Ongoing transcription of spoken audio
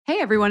Hey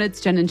everyone, it's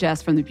Jen and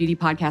Jess from the beauty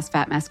podcast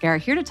Fat Mascara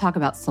here to talk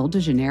about Sol de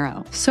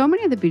Janeiro. So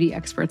many of the beauty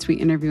experts we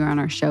interview on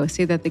our show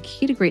say that the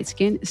key to great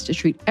skin is to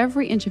treat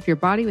every inch of your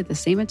body with the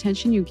same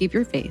attention you give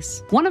your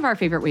face. One of our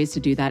favorite ways to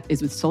do that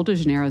is with Sol de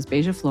Janeiro's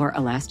Beija Flor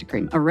Elastic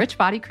Cream, a rich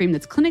body cream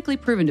that's clinically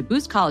proven to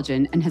boost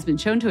collagen and has been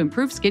shown to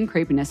improve skin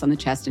crepiness on the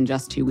chest in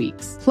just 2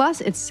 weeks.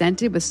 Plus, it's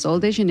scented with Sol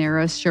de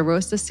Janeiro's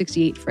Charosta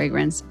 68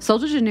 fragrance. Sol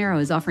de Janeiro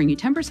is offering you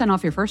 10%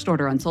 off your first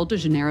order on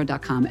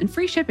soldejaneiro.com and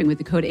free shipping with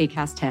the code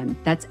ACAST10.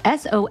 That's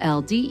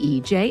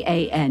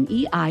SOLDEJANEIRO,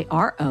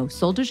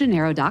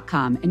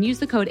 soldejaneiro.com, and use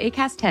the code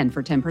ACAST10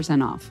 for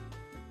 10% off.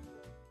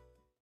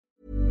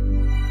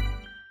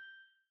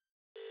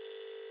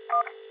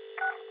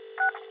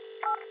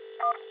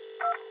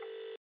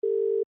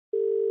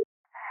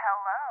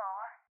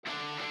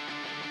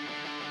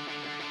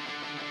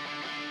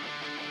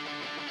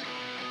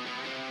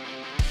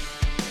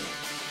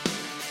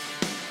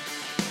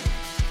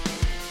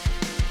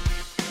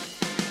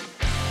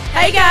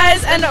 Hey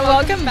guys, and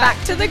welcome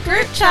back to the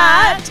group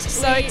chat.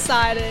 So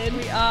excited.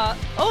 We are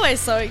always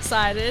so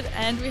excited,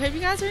 and we hope you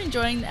guys are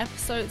enjoying the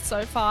episode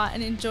so far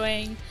and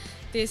enjoying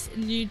this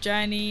new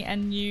journey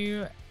and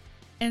new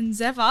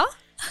endeavor.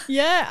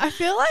 Yeah, I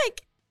feel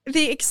like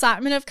the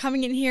excitement of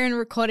coming in here and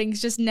recording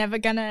is just never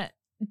gonna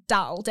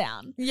dull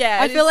down. Yeah.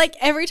 I feel like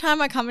every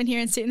time I come in here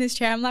and sit in this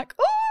chair, I'm like,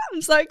 oh,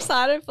 I'm so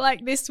excited for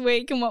like this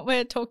week and what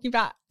we're talking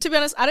about. To be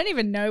honest, I don't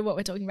even know what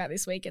we're talking about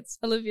this week. It's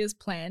Olivia's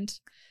planned.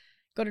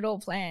 Got it all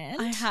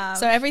planned. I have.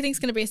 So everything's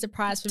going to be a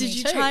surprise for me too. Did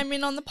you chime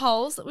in on the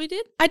polls that we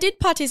did? I did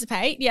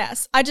participate,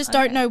 yes. I just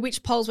don't know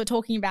which polls we're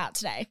talking about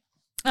today.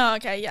 Oh,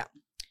 okay, yeah.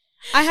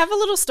 I have a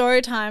little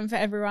story time for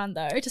everyone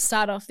though to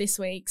start off this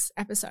week's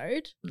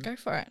episode. Go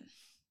for it.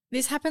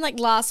 This happened like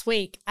last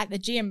week at the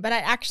gym, but I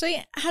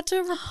actually had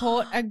to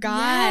report a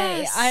guy.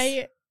 Yes.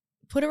 I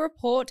put a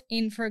report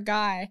in for a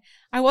guy.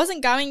 I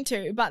wasn't going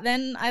to, but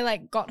then I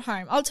like got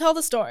home. I'll tell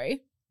the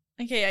story.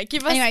 Okay, yeah,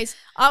 give us... Anyways.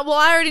 well,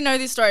 I already know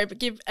this story, but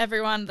give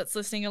everyone that's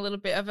listening a little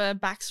bit of a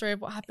backstory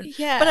of what happened.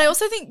 Yeah. But I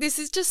also think this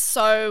is just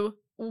so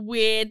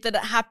weird that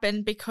it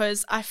happened,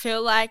 because I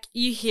feel like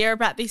you hear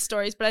about these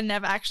stories, but I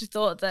never actually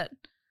thought that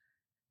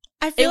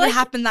it would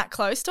happen that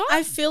close to us.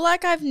 I feel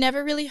like I've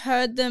never really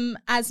heard them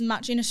as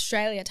much in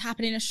Australia, to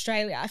happen in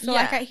Australia. I feel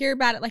like I hear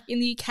about it like in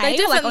the UK, They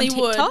definitely like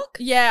on TikTok.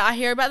 would. Yeah, I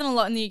hear about them a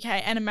lot in the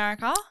UK and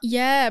America.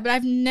 Yeah, but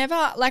I've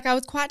never, like I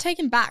was quite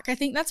taken back. I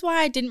think that's why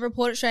I didn't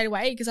report it straight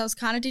away, because I was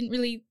kind of didn't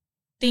really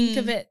think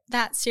of it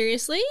that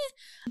seriously.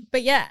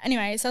 But yeah,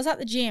 anyway, so I was at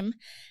the gym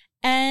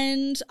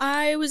and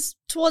I was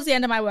towards the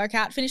end of my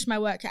workout, finished my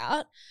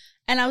workout,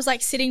 and I was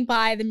like sitting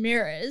by the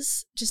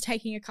mirrors, just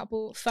taking a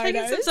couple photos.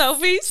 Taking some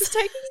selfies. Just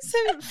taking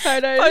some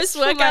photos.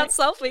 Post-workout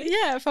selfies.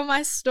 Yeah, for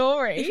my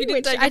story. If you didn't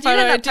which take I a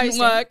photo, it didn't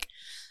posting. work.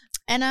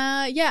 And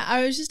yeah,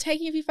 I was just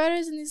taking a few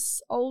photos, and this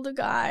older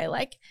guy,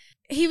 like,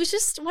 he was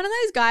just one of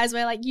those guys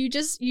where like you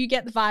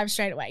get the vibe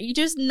straight away. You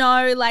just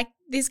know like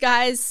this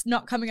guy's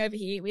not coming over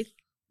here with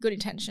good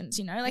intentions,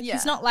 you know? Like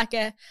he's not like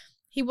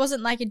he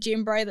wasn't like a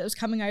gym bro that was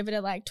coming over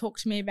to like talk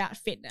to me about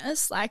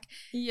fitness. Like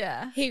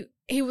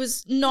he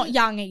was not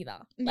young either.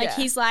 Like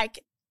he's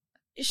like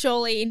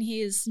surely in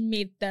his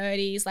mid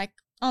 30s, like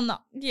on the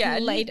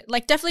late,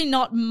 like definitely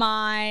not in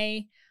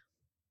my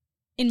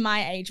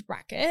age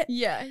bracket.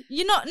 Yeah.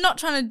 You're not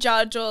trying to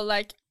judge or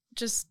like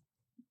just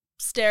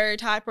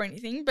stereotype or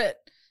anything, but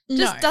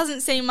just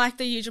doesn't seem like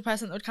the usual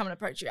person that would come and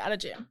approach you at a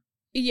gym.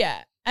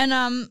 Yeah.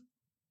 And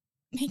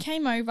he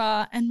came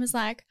over and was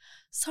like,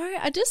 sorry,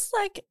 I just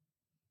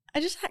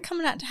had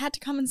to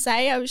come and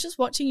say I was just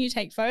watching you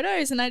take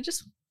photos, and I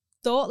just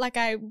thought like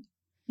I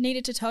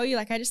needed to tell you,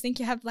 like I just think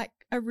you have like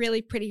a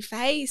really pretty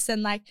face,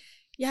 and like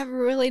you have a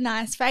really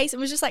nice face, and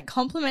was just like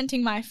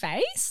complimenting my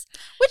face,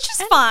 which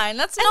is fine.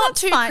 That's not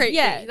too creepy.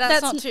 Yeah,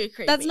 that's not too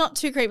creepy. That's not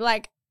too creepy.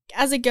 Like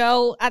as a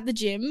girl at the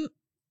gym,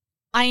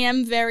 I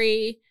am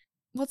very,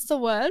 what's the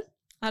word?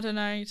 I don't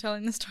know. You're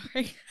telling the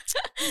story.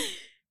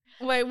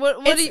 Wait,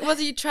 what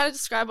are you trying to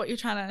describe? What you're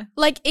trying to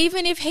like?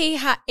 Even if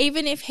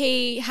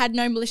he had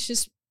no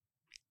malicious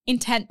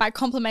intent by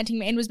complimenting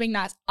me and was being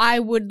nice, I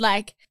would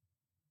like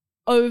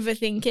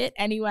overthink it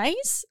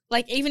anyways.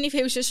 Like even if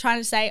he was just trying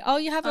to say, "Oh,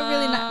 you have a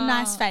really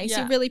nice face.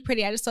 You're really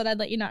pretty," I just thought I'd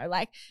let you know.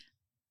 Like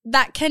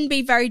that can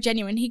be very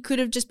genuine. He could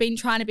have just been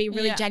trying to be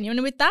really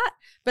genuine with that,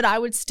 but I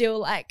would still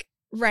like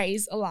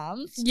raise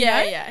alarms.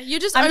 Yeah. You're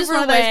just I'm over-aware.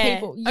 just one of those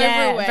people.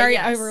 Yeah, over-aware, very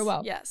yes.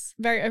 over-aware. Yes,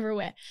 very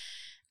over-aware.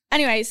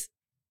 Anyways,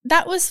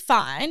 that was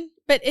fine,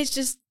 but it's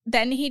just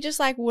then he just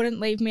like wouldn't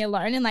leave me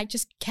alone and like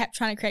just kept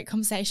trying to create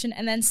conversation,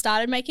 and then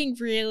started making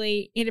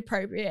really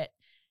inappropriate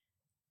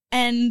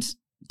and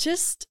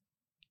just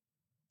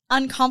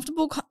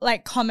uncomfortable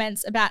like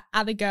comments about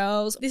other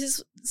girls. This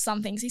is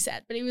some things he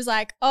said, but he was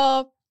like,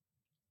 oh,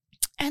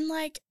 and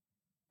like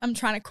I'm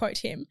trying to quote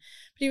him,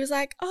 but he was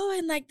like, oh,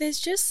 and like there's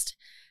just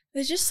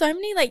so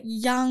many like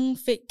young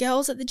fit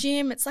girls at the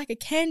gym. It's like a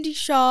candy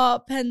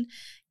shop, and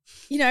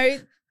you know,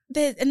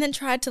 and then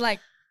tried to like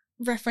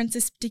referenced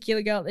this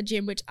particular girl at the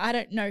gym, which I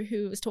don't know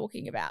who he was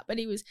talking about, but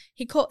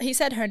he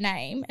said her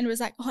name and was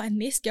like, oh,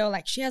 and this girl,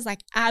 like, she has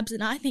like abs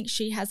and I think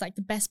she has like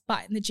the best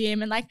butt in the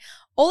gym, and like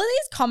all of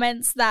these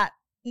comments that,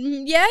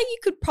 yeah, you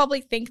could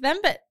probably think them,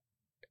 but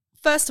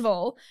first of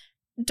all,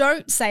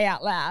 don't say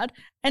out loud,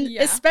 and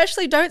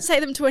especially don't say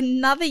them to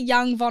another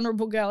young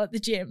vulnerable girl at the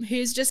gym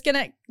who's just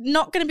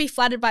not gonna be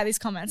flattered by these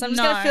comments. I'm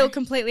just gonna feel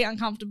completely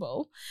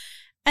uncomfortable.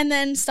 And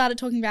then started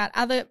talking about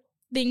other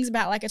things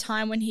about like a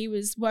time when he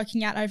was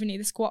working out over near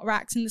the squat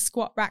racks, and the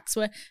squat racks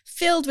were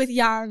filled with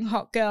young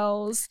hot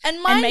girls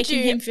and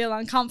making him feel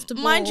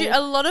uncomfortable. Mind you,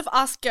 a lot of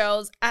us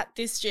girls at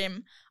this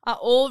gym are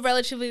all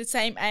relatively the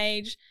same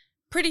age,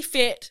 pretty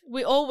fit.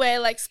 We all wear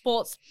like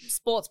sports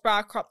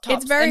bra crop tops.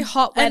 It's very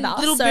hot weather, and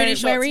little so booty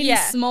shorts. we're in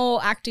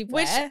small active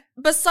wear.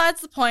 Which,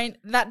 besides the point,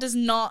 that does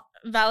not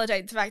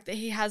validate the fact that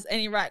he has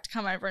any right to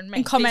come over and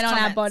make comment these on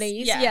comments. our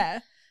bodies.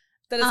 Yeah.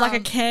 That is like a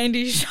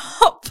candy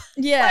shop.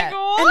 Yeah. Like,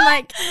 what? And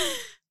like,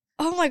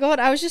 oh my God,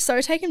 I was just so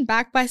taken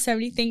back by so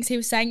many things he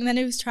was saying. And then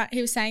he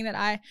was saying that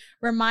I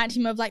remind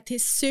him of like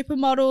this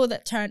supermodel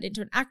that turned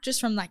into an actress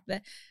from like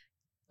the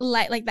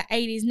late, like the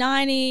 80s,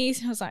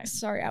 90s. I was like,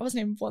 sorry, I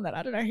wasn't even born then.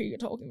 I don't know who you're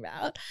talking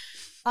about.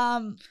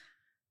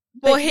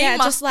 Well,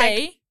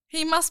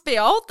 he must be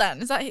old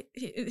then. Is that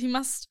he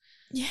must?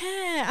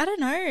 Yeah, I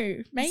don't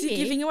know. Maybe. Is he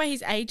giving away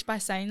his age by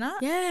saying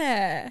that?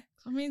 Yeah.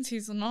 That means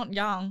he's not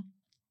young.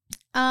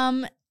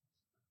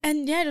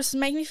 And yeah, just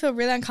make me feel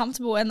really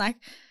uncomfortable. And like,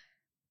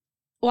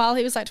 while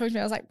he was like talking to me,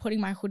 I was like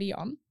putting my hoodie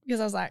on because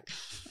I was like,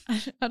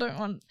 I don't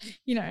want,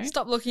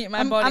 stop looking at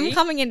my body. I'm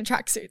coming in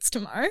tracksuits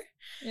tomorrow.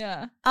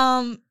 Yeah.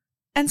 And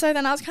so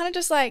then I was kind of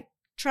just like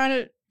trying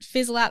to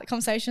fizzle out the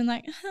conversation,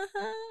 like,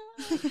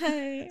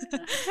 hey,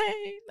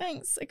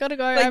 thanks, I gotta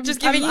go. Like just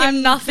giving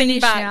him nothing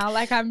back now.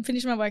 Like I'm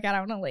finished my workout, I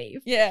want to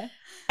leave. Yeah.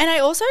 And I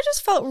also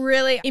just felt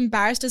really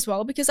embarrassed as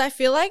well because I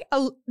feel like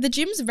the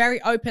gym's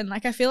very open.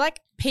 Like I feel like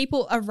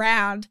people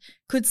around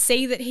could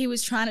see that he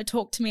was trying to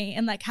talk to me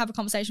and like have a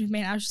conversation with me,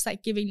 and I was just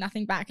like giving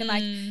nothing back. And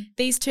like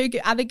these two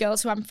other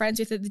girls who I'm friends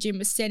with at the gym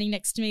were standing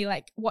next to me,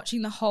 like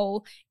watching the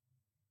whole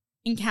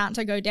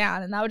encounter go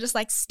down, and they were just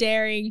like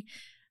staring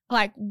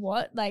like,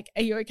 what? Like,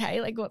 are you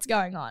okay? Like, what's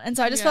going on? And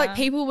so I just felt like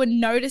people were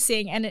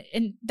noticing and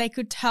they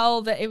could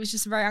tell that it was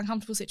just a very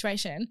uncomfortable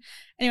situation.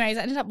 Anyways,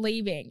 I ended up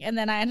leaving, and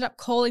then I ended up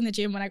calling the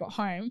gym when I got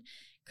home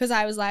because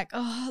I was like,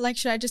 oh, like,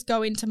 should I just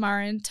go in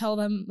tomorrow and tell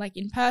them like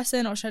in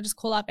person, or should I just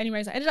call up?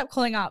 Anyways, I ended up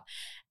calling up,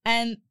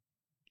 and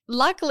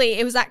luckily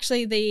it was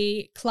actually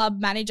the club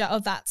manager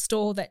of that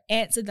store that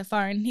answered the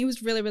phone. He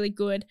was really, really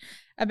good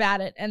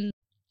about it, and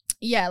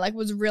yeah, like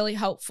was really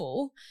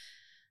helpful.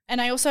 And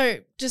I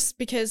also, just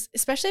because,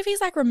 especially if he's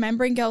like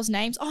remembering girls'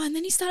 names. Oh, and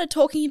then he started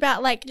talking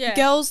about like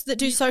girls that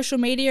do social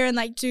media and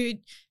like do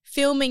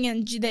filming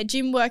and their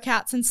gym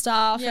workouts and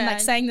stuff, and like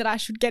saying that I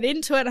should get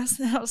into it.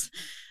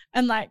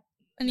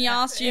 And he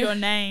asked you your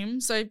name,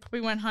 so he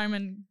probably went home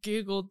and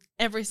Googled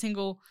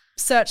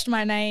searched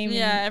my name,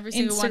 every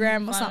single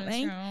Instagram or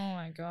something. Oh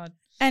my God.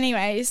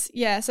 Anyways,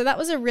 so that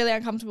was a really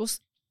uncomfortable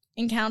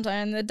encounter.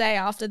 And the day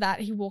after that,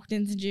 he walked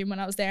into the gym when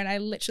I was there, and I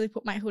literally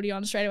put my hoodie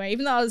on straight away,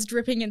 even though I was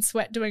dripping in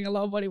sweat doing a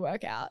lower body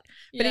workout.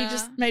 But he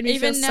just made me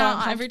feel so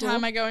uncomfortable. Every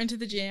time I go into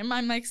the gym,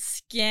 I'm like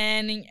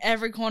scanning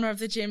every corner of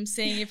the gym,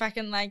 seeing if I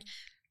can like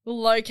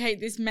locate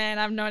this man.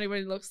 I have no idea what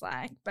he looks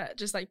like, but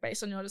just like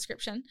based on your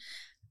description.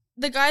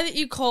 The guy that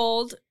you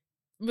called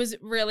was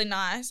really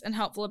nice and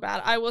helpful about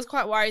it. I was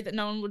quite worried that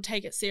no one would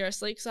take it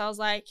seriously because I was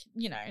like,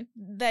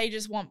 they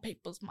just want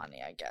people's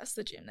money, I guess,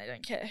 the gym. They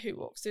don't care who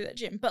walks through that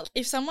gym. But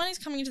if someone is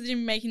coming into the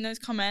gym making those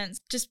comments,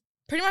 just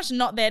pretty much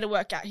not there to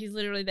work out. He's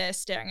literally there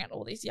staring at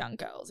all these young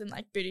girls in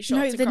like booty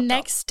shorts. No, the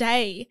next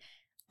day,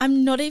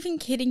 I'm not even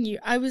kidding you.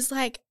 I was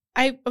like,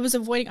 I was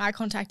avoiding eye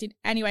contact in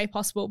any way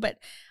possible, but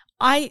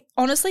I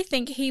honestly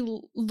think he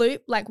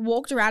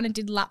walked around and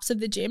did laps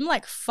of the gym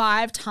like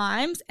 5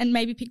 times and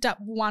maybe picked up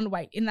one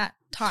weight in that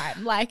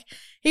time. Like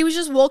he was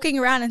just walking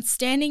around and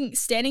standing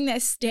there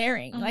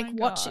staring,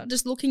 watching,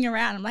 just looking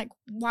around. I'm like,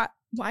 why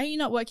are you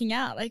not working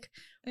out? Like,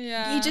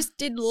 he just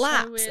did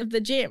laps of the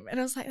gym, and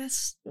I was like,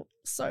 that's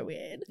so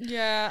weird.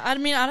 Yeah, I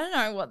mean, I don't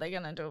know what they're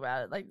gonna do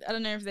about it. Like, I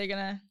don't know if they're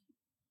gonna.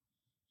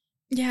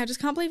 Yeah, I just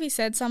can't believe he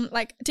said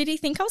like, did he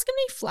think I was gonna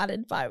be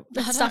flattered by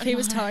the stuff he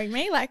was telling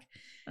me? Like.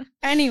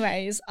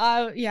 Anyways,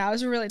 I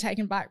was really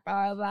taken back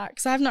by all that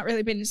because I've not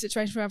really been in a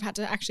situation where I've had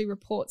to actually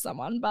report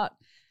someone, but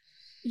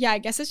I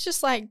guess it's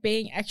just like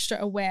being extra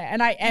aware,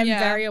 and I am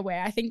very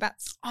aware.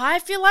 I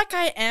feel like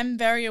I am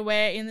very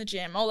aware in the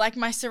gym or like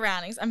my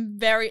surroundings.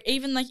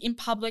 Even like in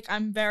public,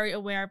 I'm very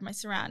aware of my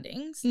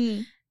surroundings.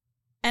 And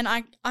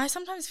I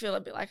sometimes feel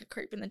a bit like a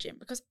creep in the gym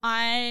because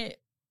I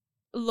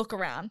look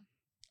around.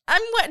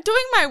 I'm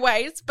doing my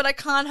weights, but I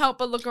can't help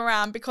but look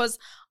around because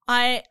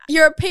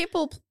you're a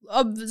people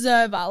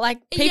observer,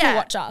 like people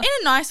watcher. In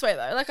a nice way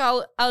though. Like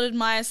I'll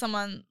admire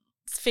someone's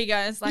figure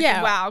as like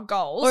wow,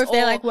 goals. Or if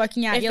they're like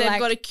working out, if they've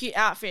got a cute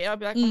outfit, I'll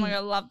be like, oh my God, I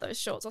love those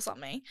shorts or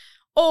something.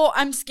 or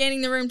I'm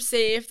scanning the room to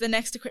see if the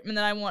next equipment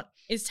that I want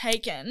is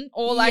taken,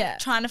 or like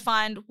trying to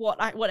find what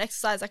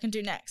exercise I can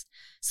do next.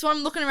 So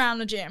I'm looking around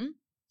the gym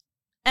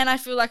and I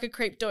feel like a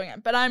creep doing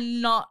it, but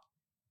I'm not.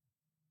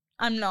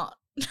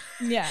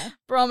 Yeah.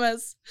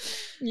 Promise.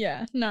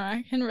 Yeah. No,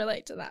 I can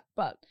relate to that.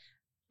 But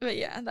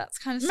yeah, that's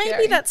kind of scary.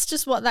 maybe that's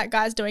just what that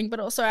guy's doing, but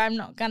also I'm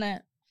not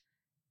gonna,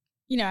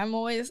 I'm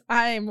always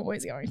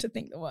going to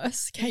think the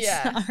worst case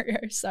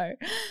scenario. So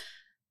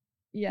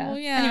yeah. Well,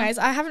 yeah. Anyways,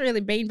 I haven't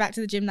really been back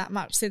to the gym that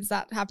much since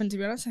that happened, to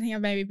be honest. I think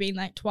I've maybe been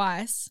like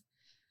twice.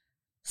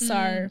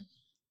 So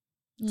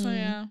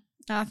yeah.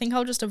 I think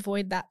I'll just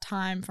avoid that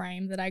time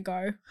frame that I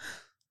go.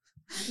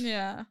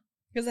 Yeah.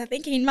 Because I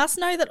think he must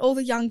know that all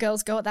the young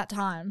girls go at that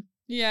time.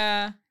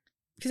 Yeah.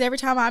 Because every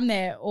time I'm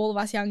there, all of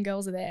us young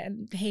girls are there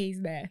and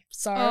he's there.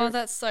 So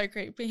that's so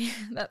creepy.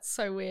 That's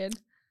so weird.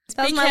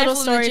 That was my little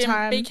story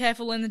time. Be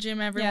careful in the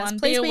gym, everyone.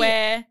 Yes, be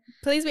aware.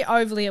 Please be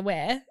overly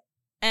aware.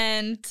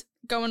 And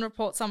go and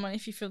report someone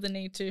if you feel the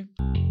need to.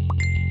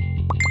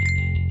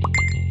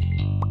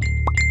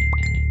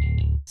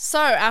 So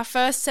our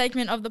first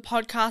segment of the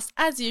podcast,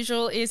 as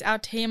usual, is our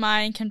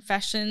TMI and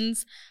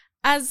confessions.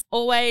 As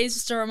always,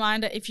 just a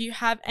reminder, if you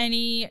have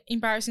any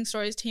embarrassing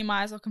stories,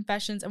 TMIs or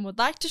confessions and would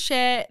like to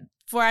share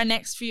for our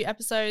next few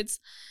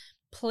episodes,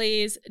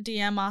 please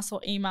DM us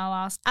or email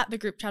us at the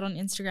group chat on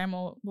Instagram,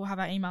 or we'll have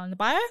our email in the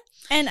bio.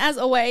 And as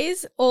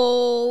always,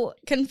 all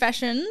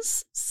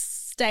confessions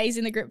stays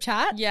in the group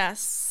chat.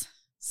 Yes.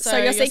 So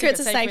your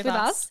secrets are safe with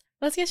us.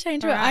 Let's get straight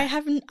into it. I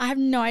have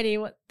no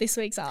idea what this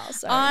week's are.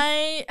 So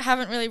I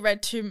haven't really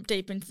read too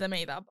deep into them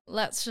either.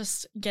 Let's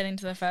just get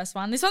into the first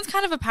one. This one's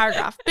kind of a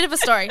paragraph, bit of a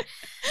story.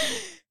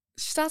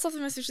 She starts off the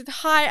message with,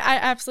 "Hi, I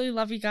absolutely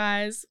love you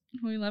guys.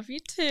 We love you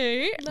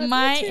too.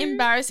 My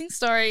embarrassing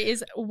story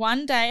is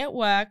one day at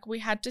work, we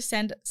had to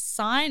send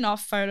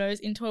sign-off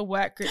photos into a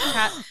work group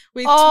chat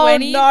with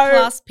 20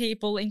 plus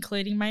people,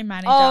 including my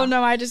manager. Oh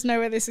no, I just know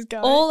where this is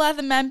going. All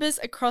other members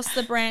across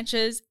the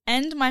branches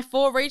and my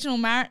 4 regional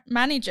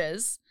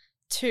managers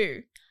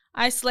too.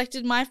 I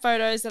selected my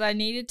photos that I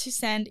needed to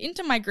send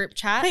into my group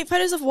chat." Wait,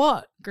 photos of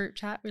what? Group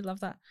chat. We love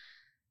that.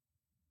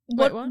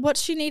 What's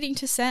she needing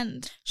to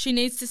send? She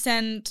needs to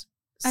send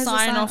As a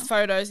sign-off sign-off.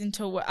 photos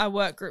into a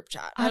work group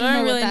chat. I I don't don't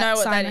know really what that know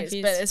what that sign-off is,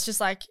 is. but it's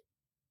just like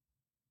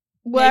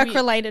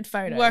Work-related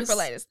photos.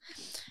 work-related.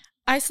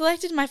 I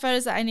selected my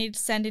photos that I needed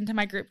to send into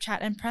my group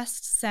chat and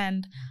pressed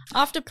send.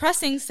 After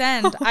pressing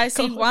send, I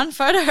see one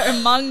photo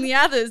among the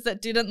others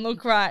that didn't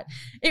look right.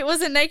 It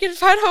was a naked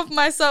photo of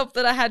myself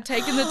that I had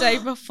taken the day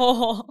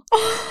before.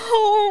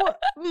 Oh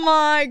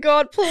my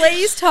God.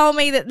 Please tell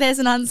me that there's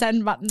an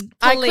unsend button. Please.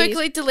 I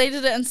quickly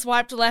deleted it and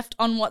swiped left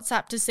on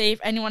WhatsApp to see if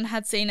anyone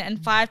had seen it,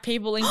 and 5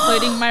 people,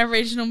 including my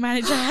regional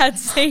manager, had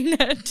seen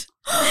it.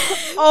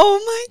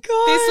 Oh my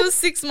God. This was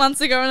 6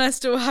 months ago and I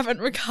still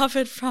haven't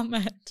recovered from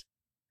it.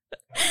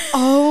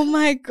 Oh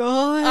my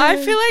God. I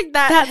feel like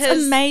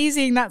that's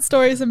amazing. That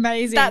story is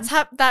amazing.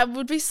 That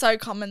would be so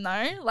common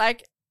though.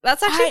 Like,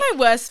 that's actually my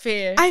worst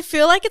fear. I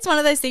feel like it's one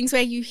of those things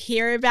where you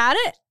hear about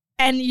it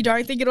and you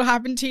don't think it'll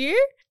happen to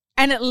you,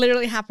 and it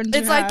literally happened to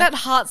her. It's like that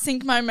heart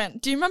sink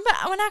moment. Do you remember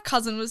when our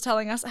cousin was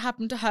telling us it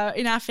happened to her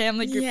in our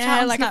family group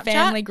chat on like Snapchat? a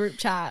family group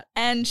chat.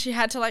 And she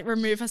had to like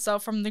remove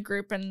herself from the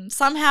group and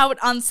somehow it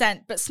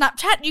unsent. But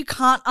Snapchat, you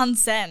can't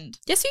unsend.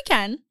 Yes, you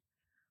can.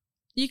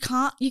 You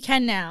can't. You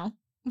can now.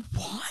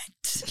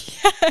 What?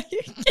 Yeah,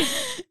 you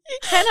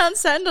can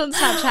unsend on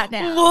Snapchat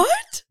now.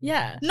 What?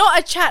 Yeah. Not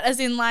a chat as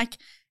in like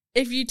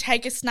if you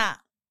take a snap.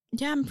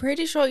 Yeah, I'm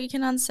pretty sure you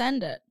can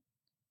unsend it.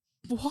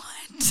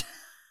 What?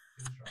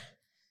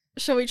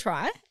 Shall we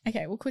try?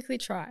 Okay, we'll quickly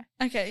try.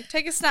 Okay,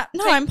 take a snap.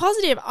 No, I'm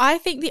positive. I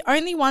think the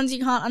only ones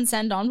you can't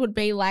unsend on would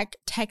be like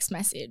text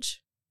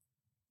message.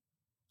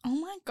 Oh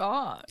my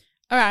God.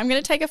 All right, I'm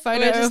going to take a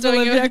photo of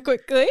Olivia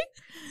quickly.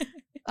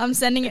 I'm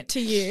sending it to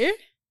you.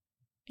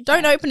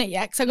 Don't open it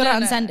yet because I've got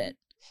to unsend it.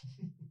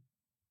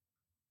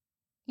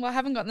 Well, I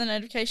haven't got the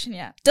notification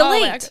yet.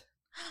 Delete. Oh, wait,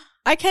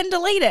 I can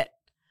delete it.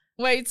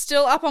 wait, it's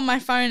still up on my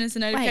phone as a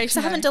Wait, notification. 'cause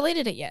I haven't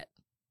deleted it yet.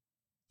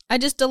 I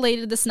just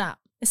deleted the snap.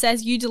 It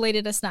says you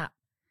deleted a snap.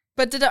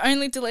 But did it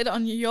only delete it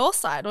on your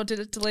side or did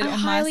it delete it I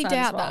on my highly side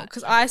doubt as well? that.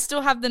 Because I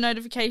still have the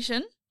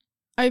notification.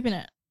 Open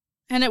it.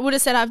 And it would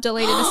have said I've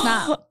deleted a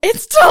snap.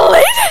 It's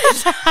deleted.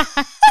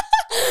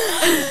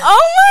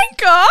 Oh my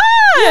God.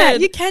 Yeah,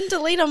 you can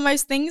delete on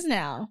most things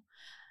now.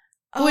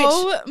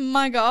 Oh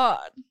my God.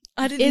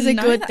 I didn't Is a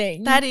know good that.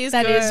 thing. That is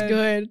That good. is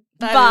good.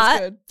 That is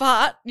good.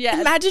 But yeah.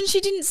 Imagine she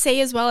didn't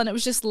see as well and it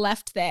was just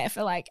left there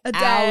for like A day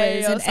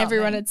hours or and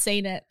everyone something. had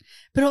seen it.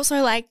 But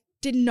also like,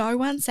 did no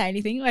one say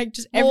anything? Like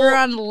just Well,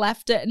 everyone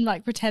left it and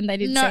like pretend they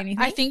didn't no, say anything?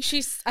 I think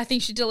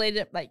she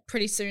deleted it like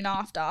pretty soon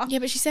after. Yeah,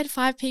 but she said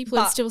 5 people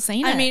had But, still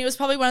seen it. I mean, it was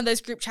probably one of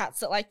those group chats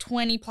that like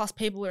 20 plus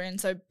people are in.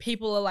 So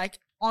people are like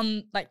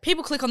on, like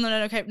people click on the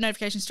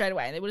notification straight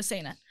away and they would have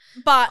seen it.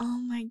 But oh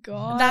my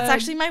God. that's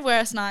actually my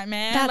worst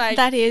nightmare.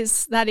 That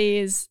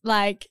is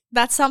like,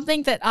 that's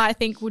something that I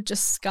think would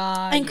just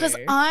scar and because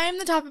you. I'm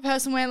the type of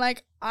person where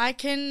like I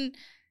can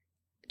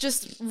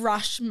just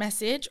rush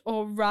message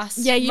or rush.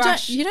 Yeah, you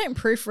rush. don't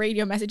proofread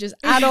your messages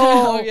at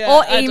all,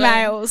 or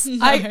emails.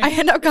 No. I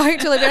end up going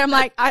to Olivia and I'm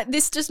like,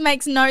 this just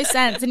makes no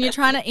sense. And you're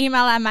trying to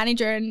email our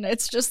manager and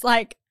it's just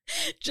like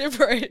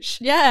gibberish.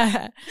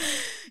 Yeah.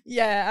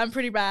 Yeah, I'm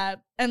pretty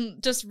bad.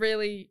 And just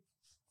really,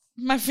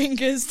 my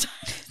fingers,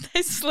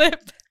 they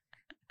slip.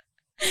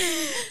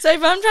 So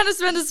if I'm trying to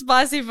send a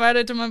spicy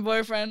photo to my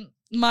boyfriend,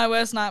 my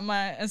worst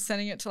nightmare is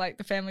sending it to like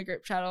the family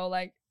group chat or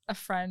like a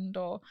friend,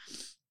 or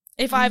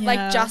if I've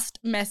like just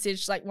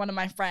messaged like one of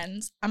my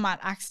friends, I might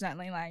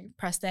accidentally like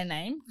press their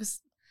name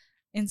because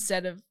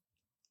instead of,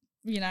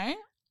 you know.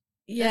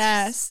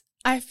 Yes.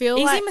 I feel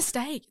easy like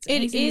mistake. It's it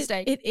an easy is.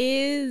 mistake. It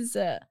is.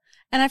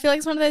 And I feel like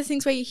it's one of those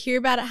things where you hear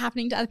about it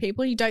happening to other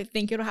people and you don't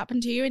think it'll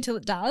happen to you until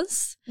it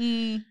does.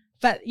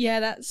 But yeah,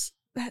 that's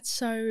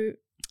so.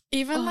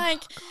 Even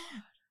like,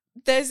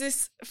 there's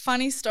this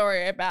funny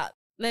story about,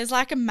 there's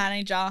like a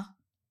manager,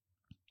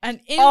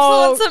 an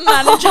influencer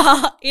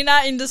manager in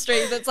our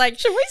industry that's like,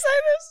 should we say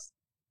this?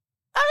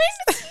 I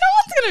mean, no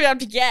one's going to be able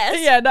to guess.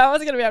 Yeah, no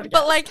one's going to be able to guess.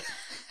 But like,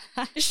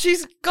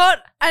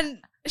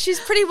 she's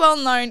pretty well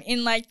known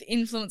in like the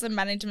influencer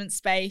management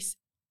space.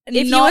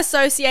 If you're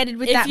associated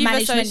with that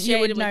management, you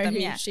would know them,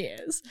 who she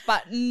is.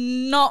 But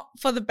not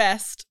for the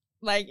best,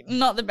 like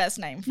not the best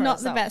name for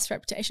herself. Not the best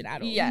reputation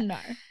at all. Yeah. No.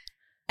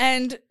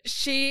 And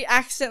she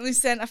accidentally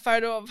sent a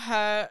photo of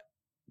her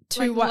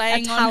to like,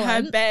 laying on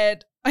her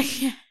bed.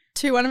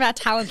 To one of our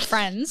talent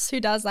friends who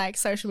does like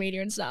social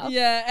media and stuff.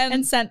 Yeah.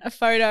 And sent a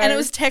photo. And it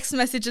was text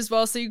message as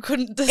well, so you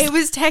couldn't It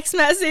was text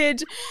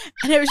message.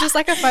 And it was just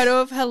like a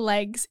photo of her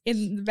legs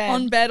in the bed.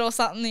 On bed or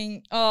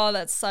something. Oh,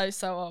 that's so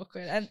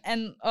awkward.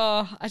 And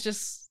I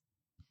just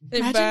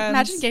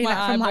imagine getting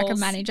that from eyeballs. like a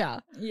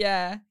manager.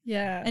 Yeah.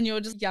 Yeah. And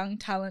you're just young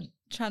talent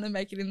trying to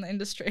make it in the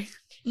industry.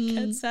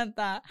 Get sent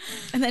that.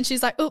 And then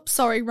she's like, oops,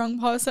 sorry, wrong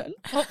person.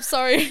 Oops,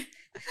 sorry.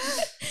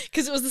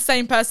 Because it was the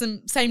same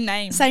person, same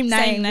name. Same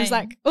name. It was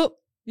like, oh,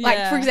 Yeah.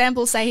 like for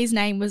example, say his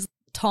name was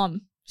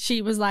Tom.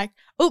 She was like,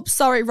 oops,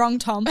 sorry, wrong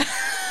Tom.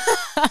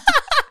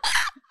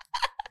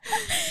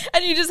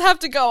 And you just have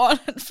to go on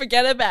and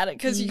forget about it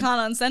because you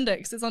can't unsend it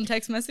because it's on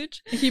text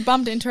message. If you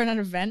bumped into her at an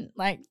event,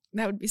 like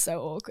that would be so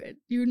awkward.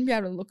 You wouldn't be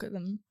able to look at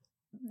them.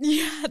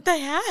 Yeah, they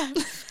have.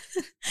 Remember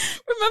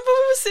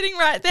we were sitting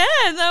right there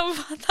and they were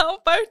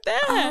both there.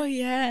 Oh,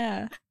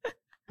 yeah.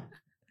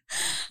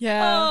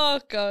 Yeah. Oh,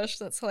 gosh,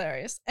 that's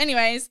hilarious.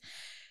 Anyways,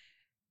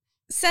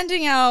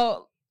 sending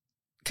our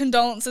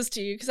condolences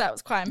to you because that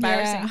was quite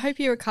embarrassing. Yeah, I hope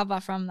you recover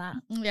from that.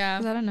 Yeah.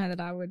 Because I don't know that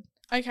I would.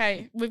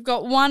 Okay, we've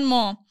got one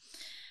more.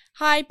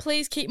 Hi,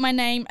 please keep my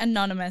name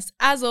anonymous.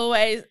 As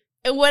always,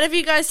 whatever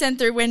you guys send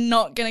through, we're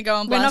not going to go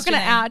on blast. We're not going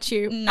to out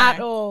you at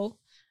all.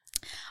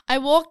 I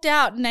walked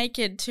out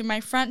naked to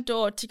my front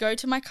door to go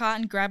to my car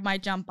and grab my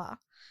jumper.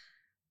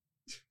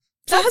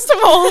 First of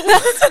all,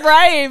 that's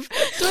brave.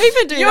 Do we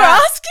even do You're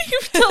that?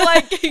 asking to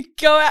like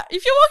go out.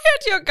 If you walk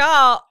out to your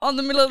car on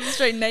the middle of the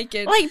street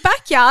naked. Like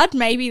backyard,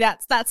 maybe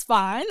that's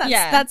fine.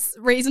 That's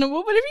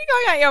reasonable. But if you're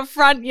going out your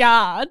front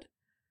yard.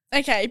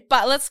 Okay,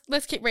 but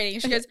let's keep reading.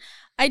 She goes,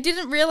 I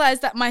didn't realize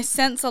that my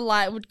sensor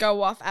light would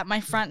go off at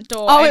my front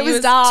door. Oh, it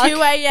was dark. 2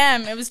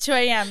 a.m. It was 2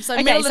 a.m. So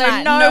middle of the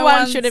night. No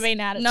one should have been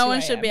out at 2 No one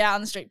should be out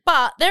on the street.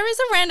 But there is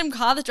a random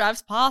car that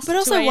drives past. But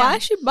also, 2 why a.m.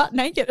 is she butt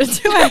naked at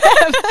 2 a.m.?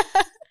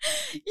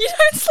 You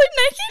don't sleep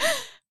naked?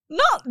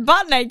 Not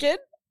butt naked.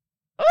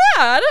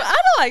 Yeah,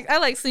 I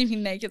like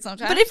sleeping naked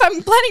sometimes. But if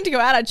I'm planning to go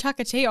out, I'd chuck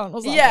a tea on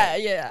or something.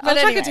 Yeah. But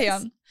I'll chuck a tea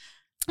on.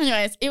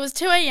 Anyways, it was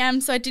 2 a.m,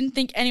 so I didn't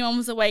think anyone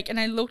was awake, and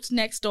I looked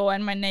next door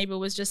and my neighbor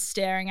was just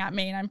staring at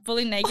me, and I'm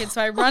fully naked,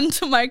 so I run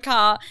to my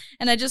car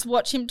and I just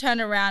watch him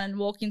turn around and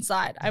walk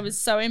inside. I was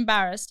so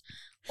embarrassed.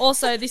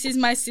 Also, this is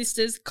my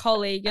sister's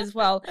colleague as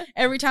well.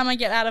 Every time I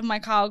get out of my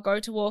car, I'll go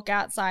to walk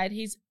outside.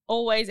 He's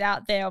always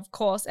out there, of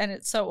course, and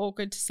it's so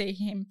awkward to see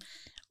him.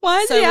 Why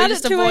is so he out we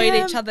just at 2 avoid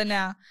a.m? each other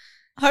now.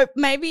 Hope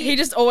maybe He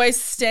just always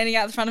standing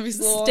out the front of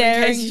his lawn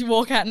in case you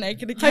walk out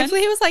naked again.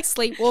 Hopefully he was like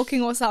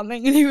sleepwalking or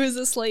something and he was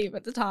asleep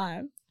at the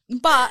time.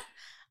 But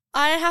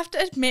I have to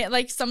admit,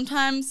 like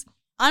sometimes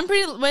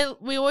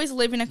we always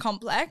live in a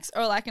complex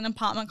or like an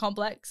apartment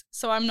complex,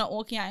 so I'm not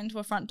walking out into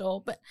a front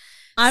door. But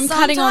I'm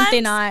cutting on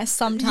thin ice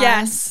sometimes.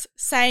 Yes,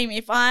 same.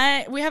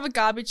 We have a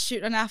garbage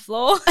chute on our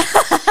floor,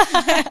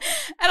 and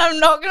I'm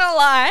not gonna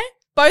lie,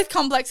 both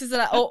complexes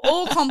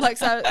all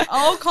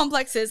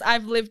complexes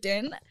I've lived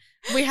in.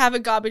 We have a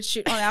garbage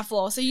chute on our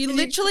floor. So you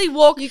literally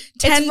walk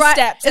 10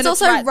 steps. It's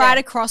also right there.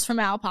 across from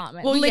our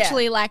apartment. Well,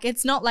 literally, like,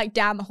 it's not like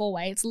down the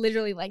hallway. It's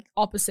literally like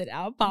opposite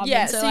our apartment.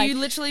 Yeah, so like, you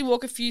literally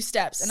walk a few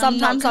steps. And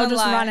sometimes I'll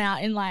just run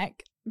out in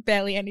like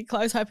barely any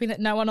clothes, hoping that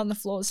no one on the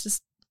floors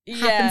just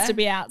happens to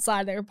be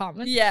outside their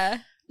apartment. Yeah.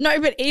 No,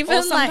 but even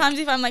or sometimes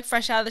if I'm like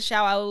fresh out of the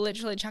shower, I'll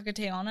literally chuck a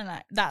tea on,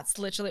 and that's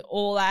literally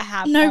all I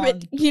have. No,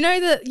 but you know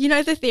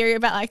the theory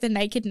about like the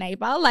naked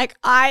neighbor. Like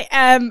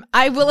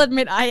I will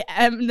admit I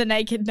am the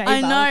naked neighbor. I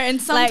know, and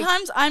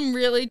sometimes I'm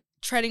really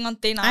treading on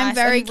thin ice. I'm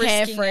very and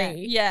risking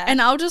carefree. it. Yeah.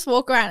 And I'll just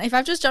walk around. If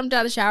I've just jumped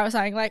out of the shower or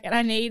something, like, and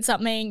I need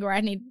something, or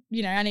I need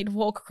to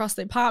walk across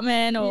the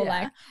apartment, or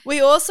like. We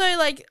also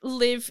like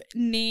live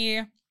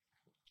near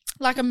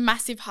like a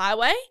massive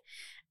highway,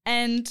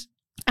 and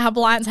Our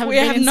blinds haven't we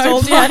been have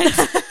installed no yet.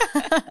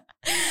 blinds.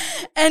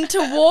 And to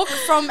walk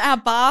from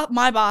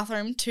my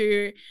bathroom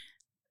to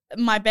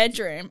my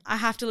bedroom, I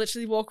have to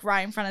literally walk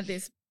right in front of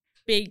this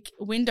big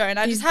window, and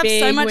I These just have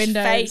so big much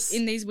windows. faith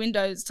in these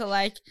windows to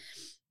like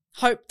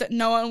hope that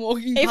no one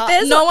walking If past,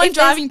 there's- no one if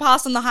there's- driving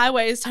past on the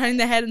highway is turning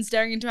their head and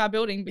staring into our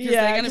building, because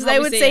they're going to they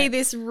would see it.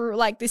 this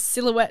like this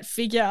silhouette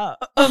figure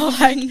of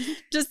like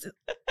just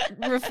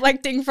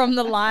reflecting from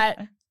the light,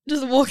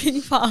 just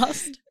walking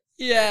past.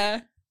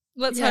 Yeah.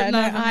 Let's Yeah, hope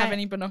none no, of them have I-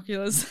 any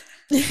binoculars.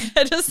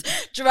 They're just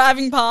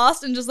driving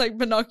past and just like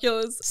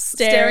binoculars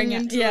staring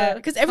into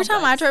because every time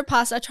I complex. drove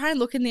past, I try and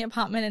look in the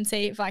apartment and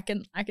see if I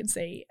can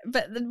see,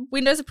 but the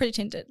windows are pretty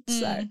tinted.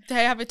 So,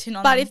 they have a tin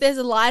on but them. if there's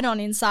a light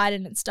on inside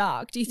and it's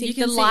dark, do you think You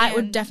can the see light in.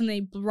 would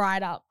definitely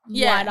light up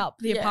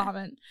the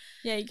apartment?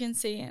 Yeah, you can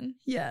see in.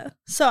 Yeah.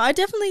 So I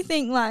definitely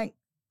think like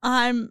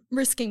I'm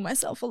risking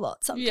myself a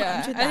lot sometimes.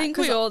 Yeah, with I that, think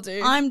 'cause we all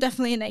do. I'm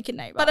definitely a naked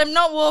neighbor. But I'm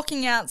not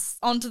walking out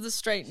onto the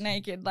street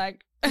naked.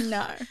 Like,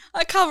 no.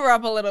 I cover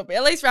up a little bit.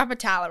 At least wrap a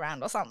towel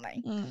around or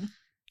something. Mm.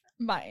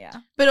 But yeah,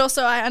 But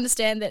also, I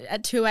understand that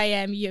at 2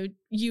 a.m. you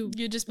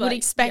just would like,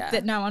 expect yeah.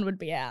 that no one would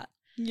be out.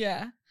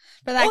 Yeah.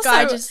 But that Also,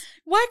 guy just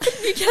Why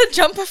couldn't you get a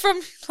jumper from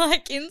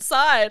like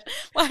inside?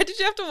 Why did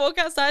you have to walk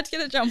outside to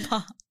get a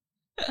jumper?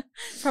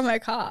 from her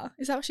car.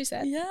 Is that what she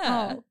said?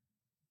 Yeah. Oh.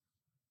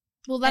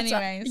 Well, that's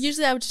Anyways.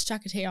 usually I would just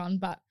chuck a tea on,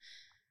 but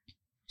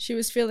she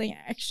was feeling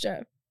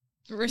extra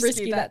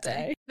risky that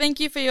day. Thank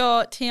you for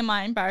your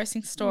TMI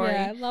embarrassing story.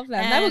 Yeah, I love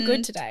them. They were good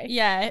And, today.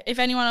 Yeah, if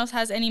anyone else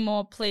has any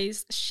more,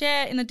 please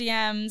share in the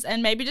DMs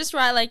and maybe just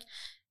write like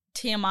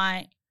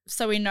TMI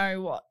so we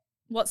know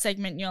what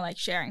segment you're like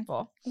sharing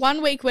for.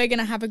 1 week we're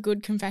gonna have a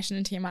good confession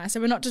and TMI, so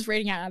we're not just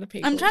reading out other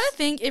people's. I'm trying to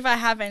think if I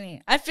have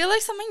any. I feel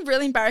like something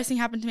really embarrassing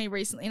happened to me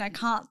recently and I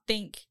can't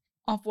think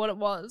of what it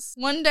was.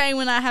 One day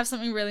when I have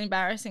something really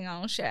embarrassing,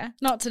 I'll share.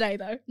 Not today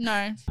though.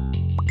 No.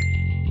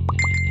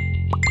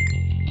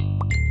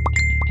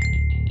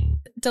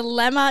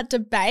 Dilemma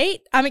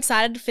debate. I'm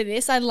excited for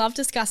this. I love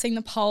discussing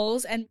the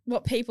polls and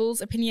what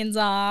people's opinions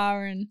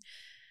are, and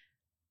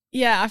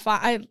yeah,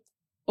 I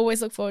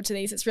always look forward to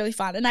these. It's really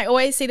fun, and I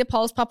always see the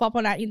polls pop up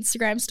on our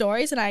Instagram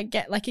stories, and I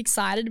get like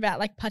excited about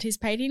like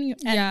participating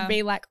and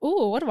be like,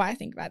 "Oh, what do I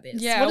think about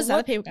this? Yeah. what is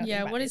other people going to think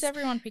Yeah, about what this?" is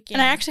everyone picking?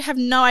 And I actually have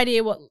no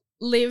idea what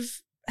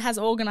Liv has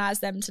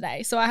organized them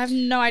today, so I have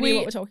no idea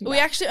what we're talking about. We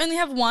actually only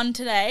have one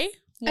today.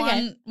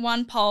 Okay.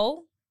 One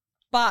poll,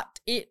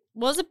 but it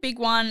was a big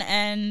one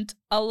and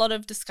a lot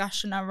of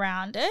discussion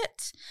around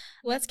it.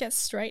 Let's get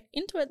straight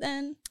into it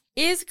then.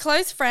 Is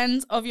close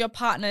friends of your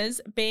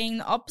partners being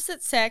the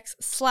opposite sex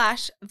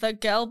 / the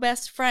girl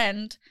best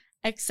friend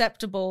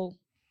acceptable?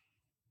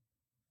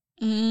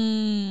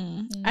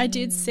 I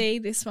did see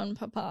this one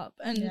pop up,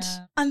 and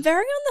Yeah. I'm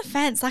very on the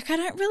fence. Like, I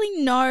don't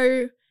really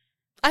know.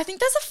 I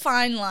think there's a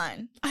fine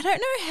line. I don't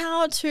know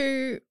how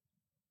to.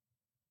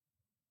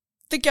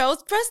 The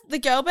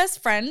girl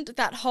best friend,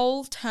 that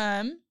whole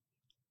term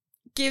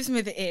gives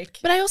me the ick.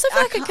 But I also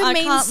feel like it could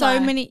mean so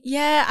many.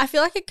 Yeah, I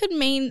feel like it could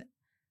mean.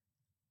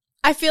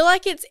 I feel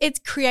like it's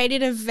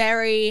created a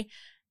very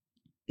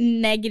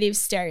negative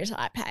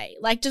stereotype. Hey,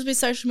 like just with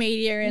social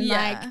media and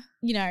like,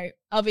 you know,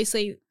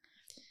 obviously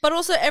But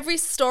also every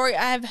story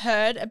I have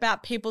heard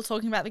about people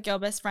talking about the girl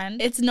best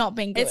friend, it's not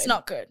been good. it's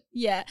not good.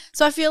 Yeah.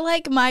 So I feel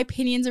like my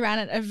opinions around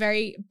it are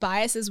very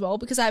biased as well,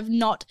 because I've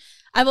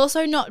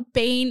also not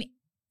been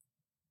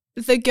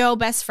the girl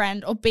best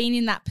friend or been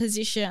in that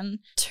position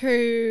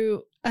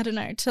to, I don't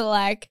know,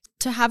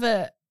 to have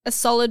a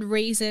solid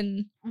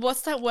reason.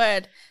 What's that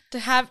word?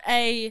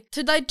 To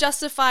like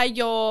justify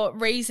your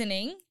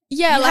reasoning.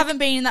 Yeah. You like haven't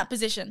been in that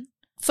position.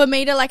 for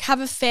me to like have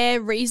a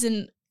fair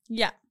reason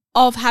Yeah.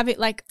 of having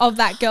like of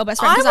that girl best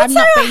friend, I because would I've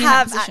not say been I in that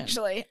have position.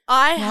 actually.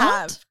 I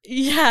have.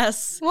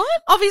 Yes.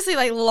 What? Obviously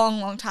like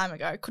long time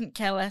ago. Couldn't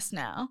care less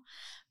now.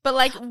 But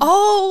like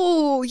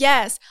Oh,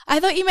 yes. I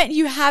thought you meant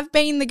you have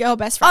been the girl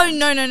best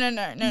friend. oh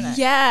no.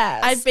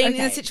 Yes. I've been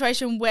in a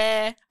situation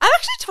where I've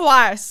actually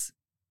twice.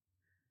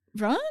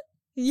 Right?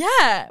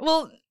 Yeah.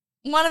 Well,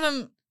 one of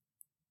them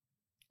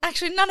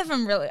actually none of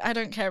them really I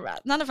don't care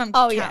about. None of them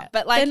Oh, count. yeah.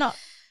 But like They're not.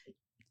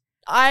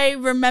 I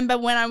remember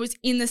when I was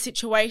in the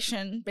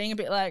situation being a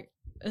bit like,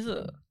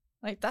 ugh.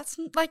 Like that's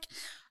like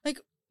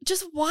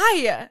just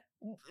why?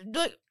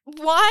 Like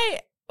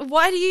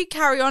why do you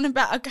carry on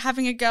about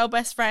having a girl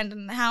best friend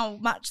and how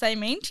much they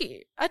mean to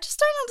you? I just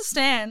don't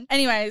understand.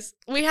 Anyways,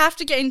 we have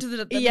to get into the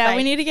debate.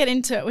 We need to get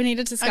into it. We need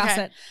to discuss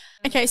Okay. it.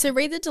 Okay, so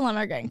read the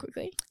dilemma again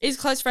quickly. Is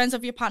close friends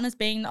of your partners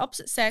being the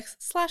opposite sex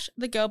 /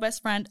 the girl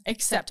best friend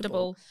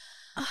acceptable?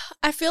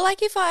 I feel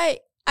like if I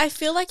was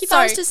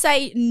Sorry. to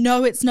say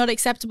no, it's not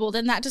acceptable,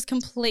 then that just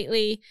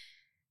completely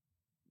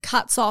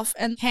cuts off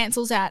and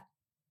cancels out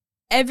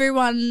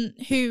everyone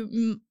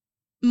who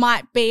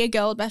might be a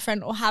girl best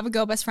friend or have a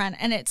girl best friend,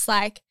 and it's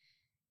like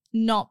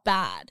not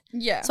bad.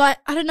 Yeah. So I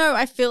don't know.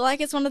 I feel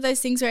like it's one of those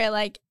things where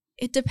like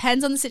it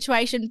depends on the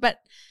situation, but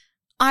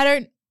I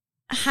don't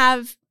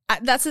have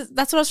that's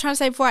what I was trying to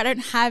say before. I don't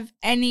have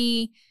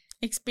any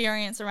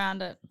experience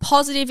around it.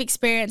 Positive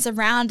experience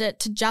around it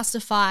to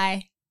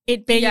justify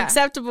it being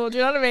acceptable. Do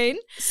you know what I mean?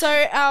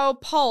 So our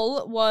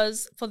poll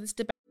was for this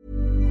debate.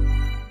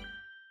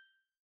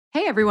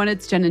 Hey everyone,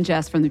 it's Jen and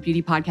Jess from the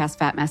beauty podcast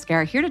Fat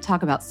Mascara here to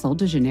talk about Sol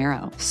de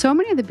Janeiro. So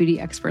many of the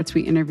beauty experts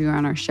we interview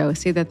on our show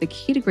say that the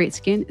key to great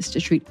skin is to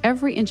treat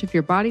every inch of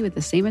your body with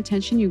the same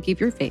attention you give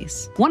your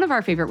face. One of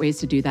our favorite ways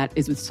to do that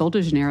is with Sol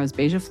de Janeiro's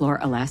Beija Flor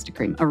Elastic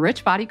Cream, a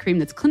rich body cream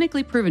that's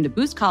clinically proven to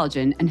boost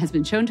collagen and has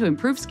been shown to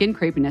improve skin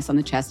crepiness on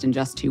the chest in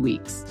just 2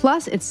 weeks.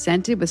 Plus, it's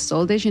scented with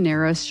Sol de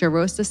Janeiro's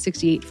Charosta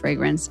 68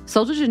 fragrance.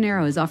 Sol de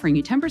Janeiro is offering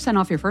you 10%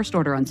 off your first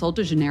order on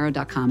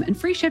soldejaneiro.com and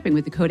free shipping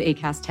with the code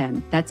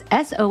ACAST10. That's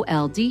SOLDEJANEIRO,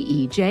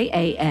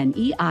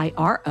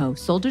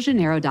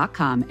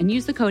 soldejaneiro.com, and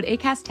use the code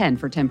ACAST10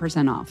 for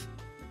 10% off.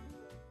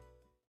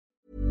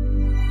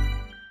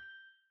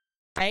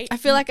 Right? I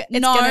feel like it's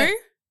gonna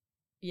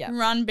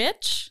run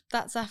bitch.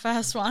 That's our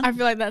first one. I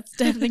feel like that's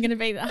definitely going to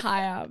be the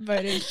higher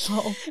voted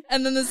poll.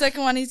 And then the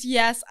second one is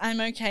yes,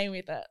 I'm okay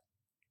with it.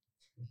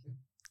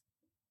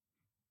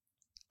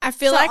 I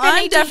feel So like I'm I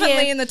need definitely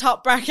to hear, in the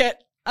top bracket.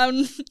 I'm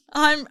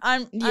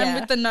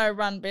with the no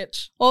run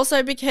bitch.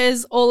 also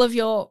because all of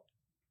your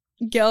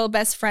girl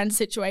best friend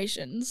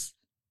situations,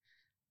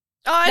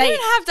 Oh, I They-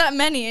 don't have that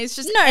many. It's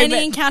just No, but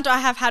any encounter I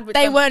have had with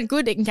they them. weren't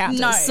good encounters.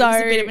 No, so it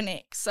was a bit of an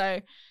ick.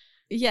 So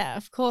yeah,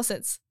 of course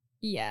it's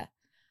yeah.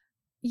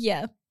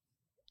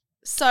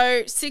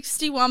 So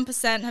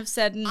 61% have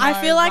said no.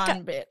 I feel like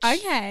run bitch.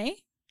 Okay,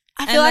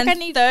 I And feel like I then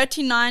need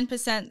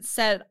 39%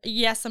 said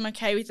yes, I'm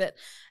okay with it.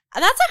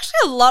 And that's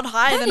actually a lot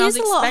higher than I was That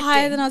is expecting. a lot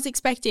higher than I was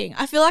expecting.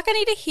 I feel like I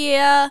need to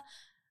hear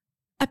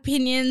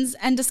opinions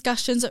and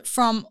discussions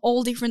from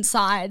all different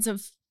sides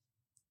of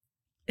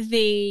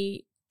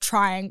the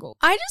triangle.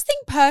 I just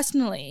think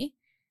personally,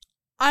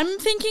 I'm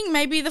thinking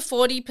maybe the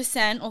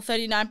 40% or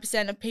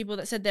 39% of people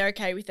that said they're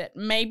okay with it,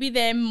 maybe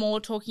they're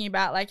more talking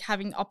about like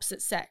having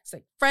opposite sex,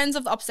 like friends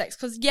of the opposite sex.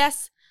 Because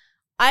yes,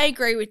 I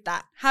agree with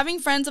that. Having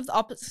friends of the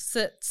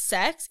opposite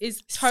sex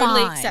is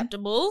totally Fine.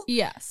 acceptable.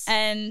 yes.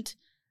 And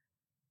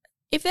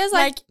If there's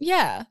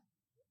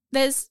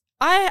there's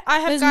I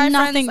have There's guy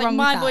nothing friends, like wrong with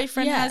my that.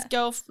 boyfriend Yeah.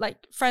 has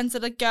friends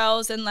that are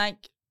girls, and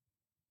like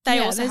they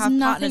Yeah, also there's have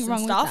nothing partners wrong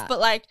and with stuff. that. But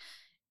like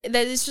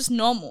it's just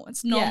normal.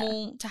 It's Yeah.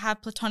 normal to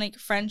have platonic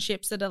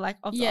friendships that are like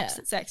of the Yeah.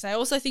 opposite sex. And I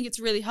also think it's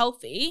really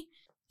healthy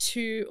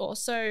to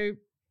also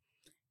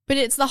but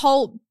it's the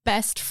whole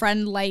best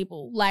friend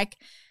label. Like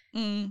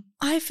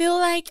I feel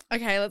like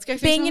okay, let's go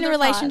through being some in of a the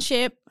replies.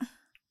 relationship,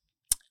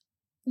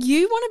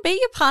 you want to be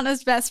your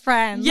partner's best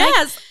friend. Like,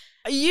 Yes.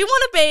 You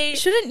want to be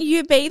shouldn't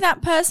you be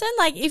that person?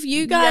 Like if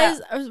you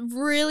guys are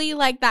really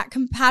like that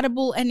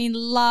compatible and in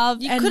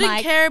love, you and couldn't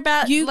like, care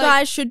about you like,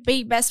 guys should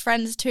be best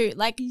friends too.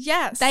 Like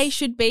yes. they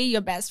should be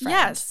your best friends.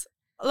 Yes.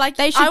 Like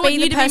They should I want be you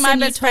the to be my person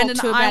you best friend talk and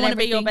to I about want to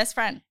be your everything. best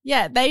friend.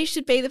 Yeah, they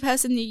should be the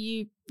person that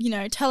you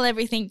tell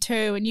everything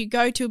to and you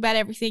go to about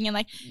everything. And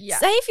like, Yeah.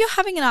 say if you're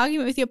having an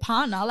argument with your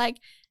partner, like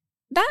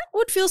that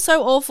would feel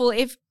so awful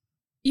if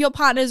your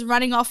partner's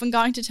running off and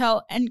going to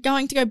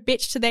go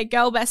bitch to their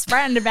girl best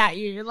friend about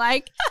you.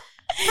 Like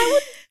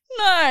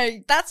No,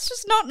 that's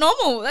just not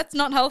normal. That's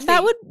not healthy.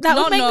 that would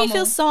Not make me normal.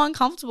 feel so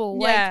uncomfortable.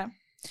 Like, Yeah.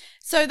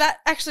 So that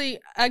actually,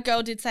 a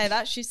girl did say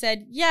that. She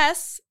said,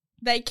 yes,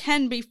 they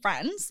can be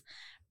friends,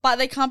 but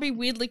they can't be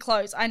weirdly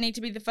close. I need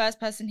to be the first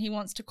person he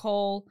wants to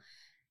call,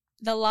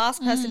 the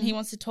last person he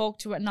wants to talk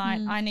to at night.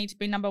 I need to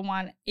be number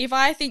one. If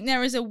I think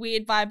there is a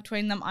weird vibe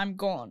between them, I'm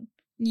gone.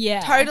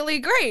 yeah. Totally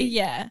agree.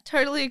 Yeah.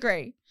 Totally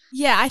agree.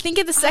 Yeah, I think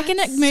at the second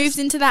it It's moves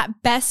into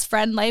that best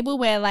friend label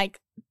where like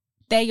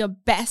they're your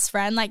best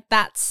friend, like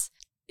that's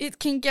It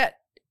can get,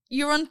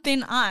 you're on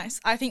thin ice.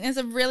 I think there's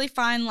a really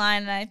fine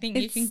line, and I think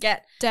you It's can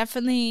get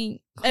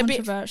definitely a bit-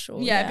 controversial.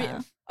 a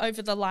bit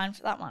over the line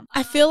for that one.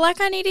 I feel like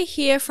I need to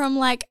hear from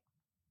like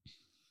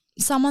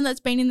someone that's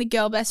been in the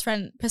girl best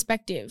friend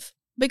perspective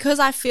because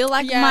I feel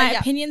like my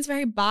opinion's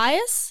very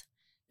biased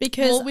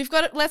because Well, we've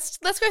got it. Let's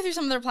go through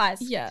some of the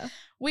replies. yeah.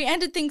 We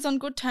ended things on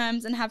good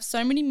terms and have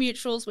so many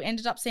mutuals. We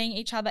ended up seeing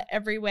each other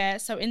everywhere.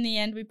 So in the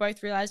end, we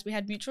both realized we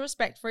had mutual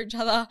respect for each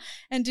other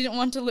and didn't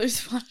want to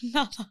lose one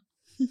another.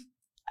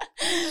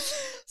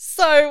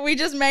 So we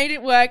just made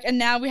it work, and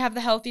now we have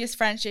the healthiest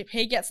friendship.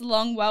 He gets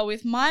along well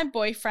with my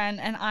boyfriend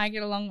and I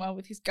get along well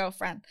with his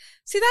girlfriend.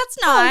 See, that's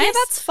nice. Oh, yeah,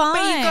 that's fine.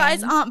 But you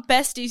guys aren't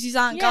besties. You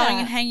aren't Yeah. going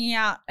and hanging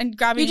out and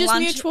grabbing You're just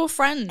lunch mutual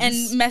friends. and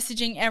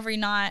messaging every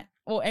night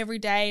or every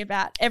day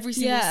about every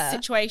single Yeah.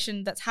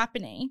 situation that's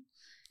happening.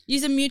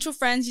 You're mutual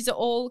friends. You're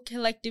all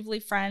collectively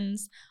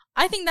friends.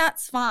 I think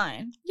that's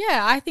fine.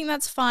 yeah, I think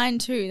that's fine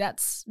too.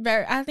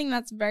 I think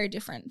that's very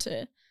different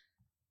to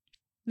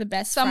the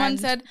best Someone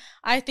friend. said,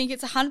 I think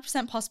it's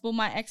 100% possible.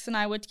 My ex and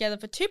I were together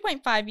for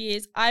 2.5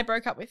 years. I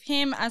broke up with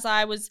him as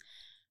I was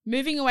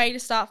Moving away to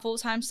start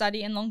full-time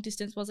study and long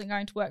distance wasn't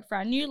going to work for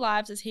our new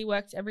lives as he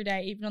worked every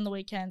day, even on the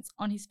weekends,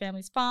 on his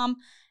family's farm.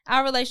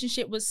 Our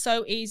relationship was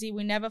so easy.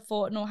 We never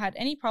fought nor had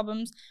any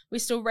problems. We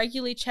still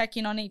regularly check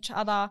in on each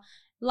other,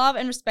 love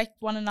and respect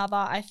one another.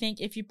 I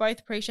think if you both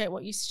appreciate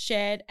what you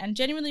shared and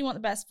genuinely want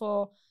the best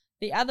for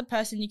the other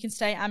person, you can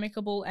stay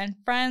amicable and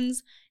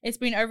friends. It's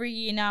been over a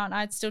year now and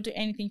I'd still do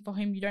anything for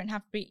him. You don't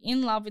have to be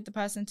in love with the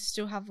person to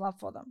still have love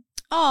for them.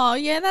 Oh,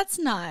 yeah, that's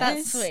nice.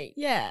 That's sweet.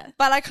 Yeah.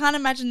 But I can't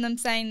imagine them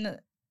saying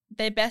that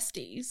they're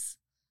besties.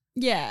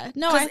 Yeah.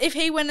 No, Because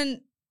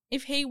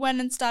if he went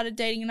and started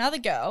dating another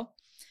girl,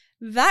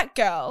 that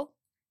girl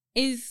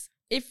is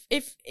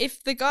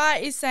if the guy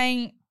is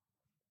saying,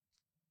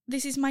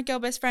 this is my girl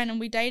best friend and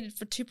we dated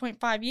for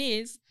 2.5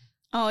 years,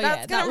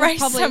 that's going to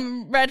raise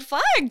some red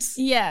flags.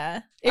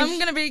 Yeah. I'm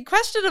going to be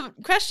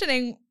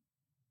questioning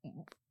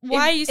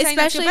why are you saying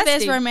that's your bestie? Especially if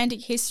there's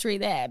romantic history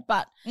there.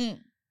 But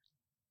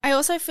I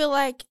also feel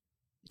like,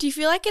 do you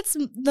feel like it's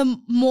the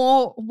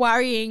more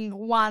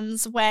worrying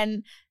ones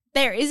when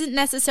there isn't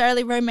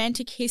necessarily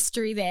romantic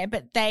history there,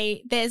 but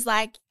there's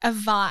like a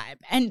vibe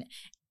and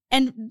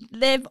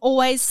they've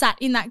always sat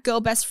in that girl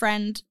best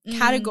friend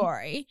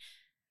category.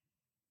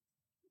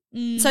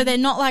 So they're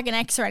not like an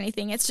ex or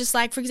anything. It's just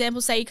like, for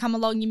example, say you come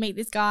along, you meet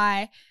this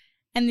guy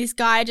and this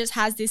guy just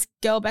has this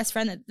girl best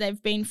friend that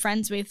they've been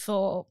friends with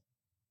for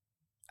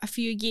a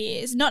few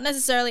years, not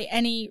necessarily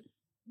any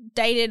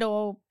dated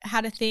or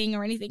had a thing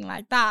or anything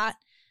like that,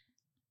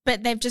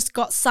 but they've just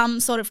got some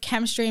sort of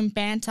chemistry and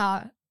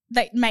banter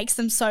that makes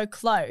them so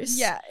close.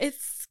 Yeah,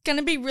 it's going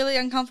to be really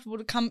uncomfortable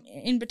to come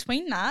in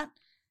between that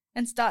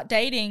and start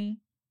dating.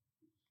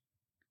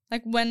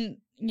 Like when,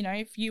 you know,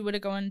 if you were to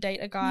go and date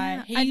a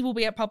guy, he will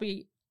be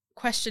probably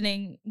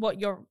questioning what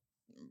your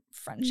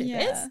friendship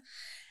is.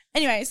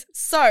 Anyways,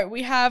 so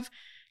we have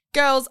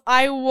girls.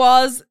 I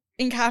was,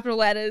 in capital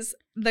letters,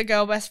 the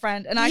girl best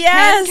friend. And I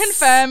can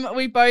confirm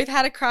we both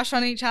had a crush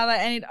on each other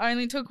and it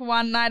only took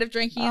one night of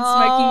drinking and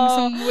smoking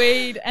some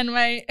weed and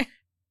the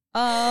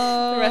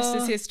rest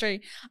is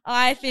history.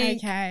 I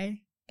think.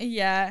 Okay.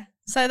 Yeah.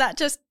 So that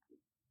just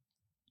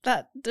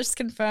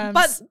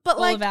confirms but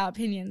all like, of our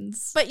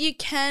opinions. But you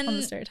can on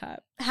the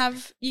stereotype.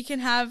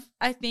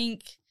 I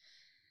think,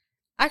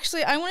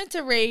 actually, I wanted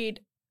to read,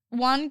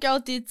 one girl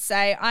did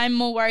say, I'm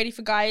more worried if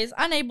a guy is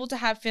unable to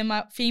have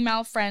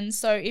female friends.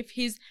 So if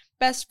his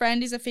best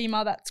friend is a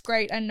female, that's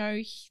great. I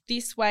know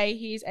this way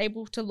he is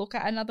able to look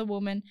at another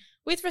woman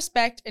with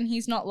respect and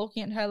he's not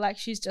looking at her like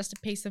she's just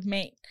a piece of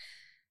meat.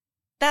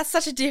 That's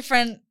such a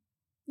different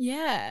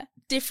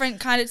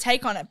kind of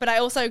take on it. But I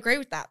also agree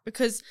with that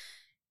because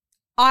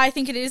I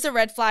think it is a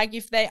red flag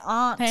if they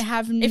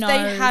haven't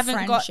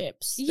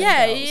friendships.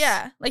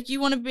 Yeah. Like you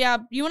want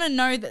to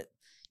know that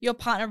your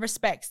partner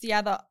respects the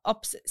other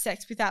opposite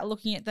sex without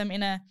looking at them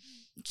in a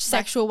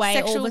sexual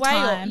way all the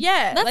time.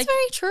 That's like,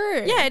 very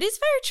true. Yeah, it is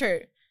very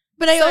true.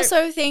 But I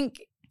also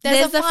think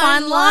there's a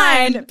fine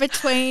line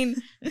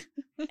between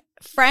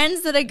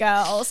friends that are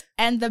girls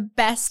and the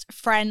best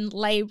friend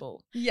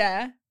label.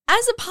 Yeah.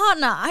 As a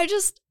partner,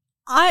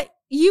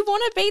 you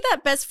want to be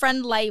that best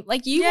friend label.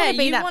 Like you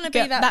want to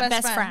be that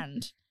best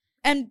friend.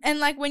 And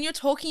like when you're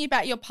talking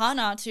about your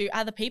partner to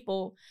other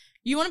people,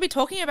 you want to be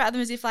talking about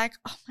them as if like,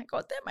 oh my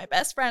God, they're my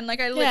best friend. Like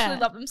I literally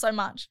love them so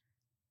much.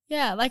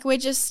 Yeah, like we're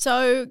just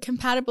so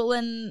compatible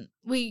and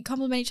we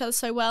compliment each other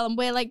so well and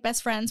we're like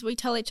best friends. We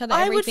tell each other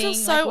everything. I would feel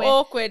so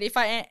awkward if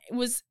I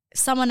was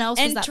someone else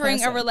was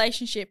entering a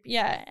relationship.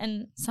 Yeah,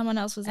 and someone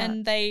else was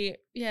and they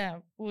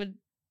would.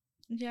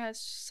 Yeah, it's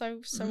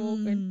so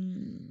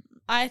awkward.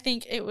 I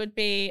think it would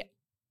be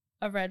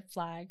a red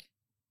flag.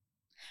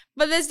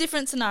 But there's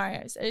different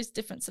scenarios.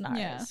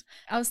 Yeah.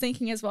 I was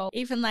thinking as well,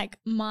 even like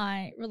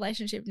my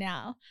relationship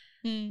now,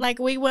 like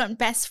we weren't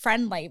best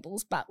friend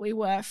labels, but we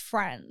were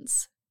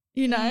friends,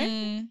 you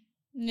know?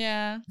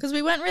 Yeah. Because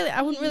we weren't really,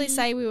 I wouldn't really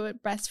say we were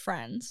best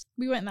friends.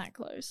 We weren't that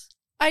close.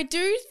 I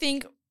do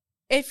think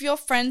if you're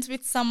friends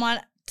with someone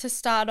to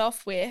start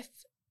off with,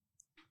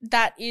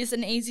 that is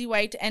an easy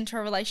way to enter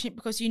a relationship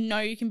because you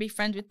know you can be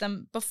friends with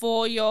them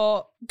before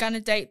you're going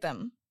to date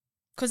them.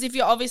 Because if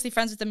you're obviously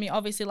friends with them, you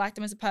obviously like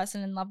them as a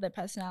person and love their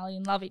personality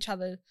and love each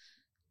other's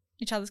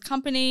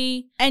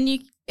company. And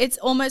it's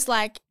almost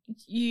like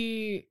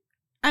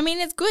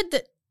it's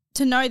good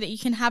to know that you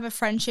can have a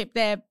friendship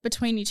there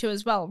between you two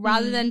as well,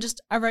 rather than just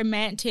a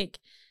romantic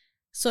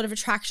sort of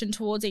attraction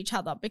towards each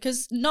other,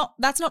 because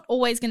that's not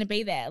always going to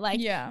be there. Like,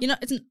 your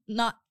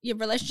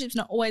relationship's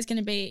not always going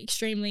to be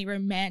extremely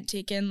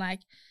romantic and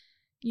like,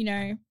 you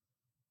know,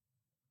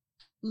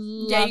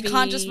 lovey. You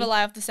can't just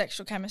rely off the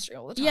sexual chemistry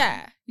all the time.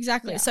 Yeah,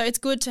 exactly. Yeah. So it's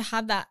good to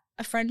have a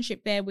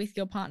friendship there with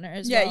your partner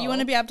as well. Yeah, you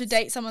want to be able to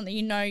date someone that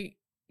you know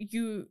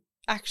you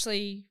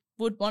actually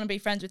would want to be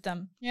friends with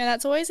them. Yeah,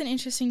 that's always an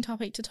interesting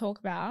topic to talk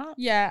about.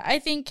 Yeah, I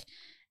think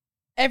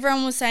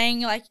everyone was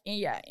saying like,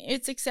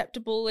 it's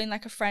acceptable in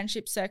like a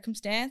friendship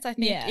circumstance. I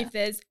think if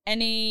there's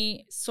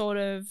any sort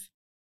of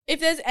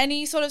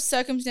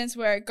circumstance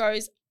where it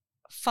goes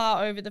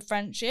far over the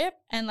friendship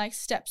and like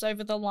steps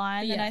over the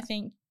line, then I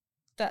think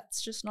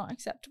that's just not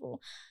acceptable.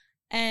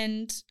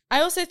 And I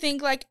also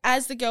think, like,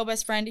 as the girl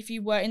best friend, if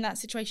you were in that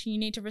situation, you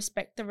need to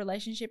respect the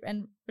relationship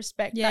and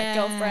respect that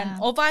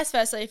girlfriend, or vice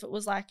versa if it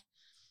was, like,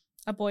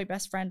 a boy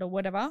best friend or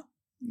whatever.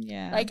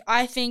 Yeah. Like,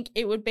 I think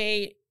it would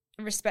be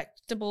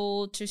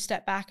respectable to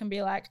step back and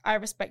be like, I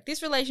respect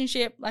this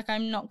relationship. Like,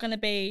 I'm not going to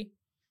be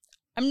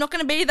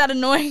that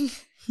annoying,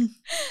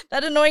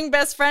 that annoying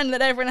best friend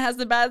that everyone has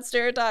the bad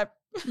stereotype.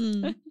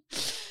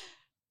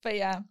 But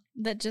yeah.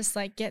 That just,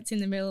 like, gets in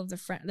the middle of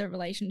the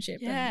relationship.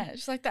 Yeah,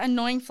 just like that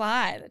annoying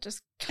fly that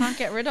just can't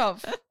get rid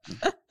of.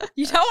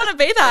 You don't want to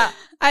be that.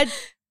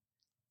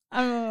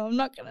 I'm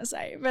not going to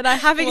say, but I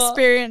have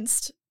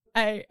experienced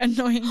a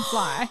annoying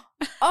fly.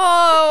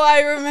 Oh,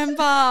 I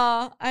remember.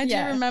 I do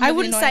remember. I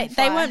wouldn't say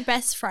they weren't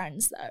best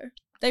friends though.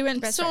 They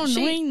weren't best friends.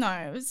 So annoying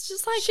though. It's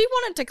just like she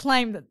wanted to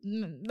claim that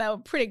they were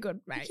pretty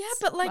good mates. Yeah,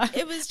 but like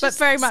it was just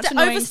but very much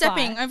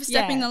overstepping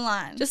the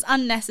line. Just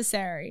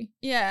unnecessary.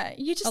 Yeah,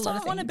 you just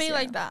don't want to be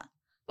like that.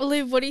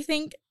 Liv, what do you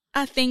think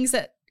are things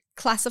that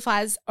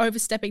classifies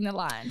overstepping the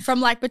line from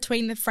like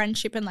between the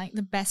friendship and like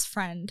the best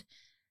friend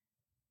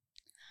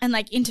and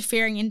like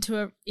interfering in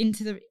the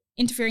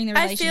relationship?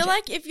 I feel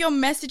like if you're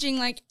messaging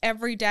like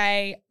every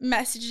day,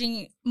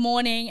 messaging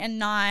morning and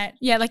night.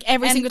 Yeah, like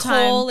every single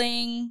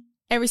time.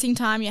 Every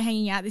single time you're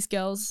hanging out, this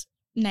girl's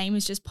name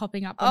is just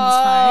popping up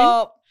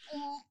on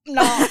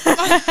his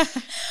phone. No.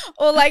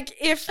 Or like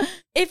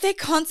if they're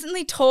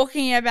constantly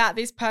talking about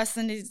this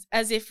person is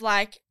as if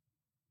like,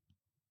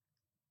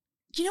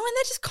 you know, when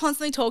they're just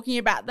constantly talking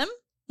about them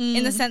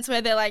in the sense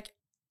where they're like,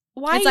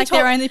 why it's are like you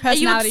their only are you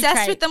personality obsessed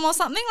trait with them or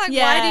something? Like,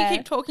 why do you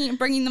keep talking and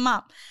bringing them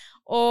up?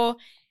 Or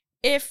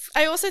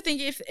I also think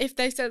if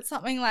they said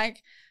something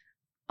like,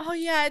 oh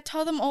yeah, I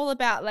told them all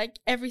about like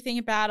everything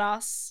about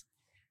us,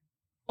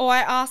 or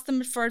I asked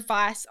them for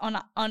advice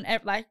on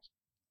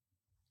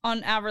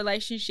our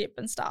relationship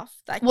and stuff.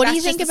 Like, what do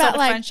you think just about the sort of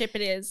like friendship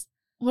it is?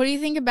 What do you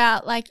think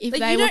about like if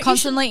Like, they were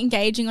constantly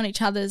engaging on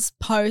each other's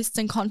posts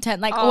and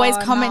content, like always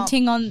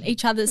commenting on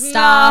each other's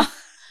stuff?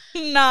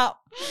 No.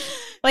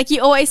 Like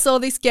you always saw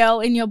this girl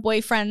in your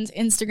boyfriend's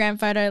Instagram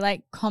photo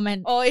like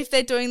comment. Or if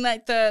they're doing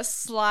like the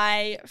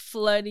sly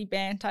flirty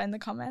banter in the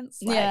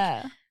comments.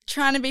 Like,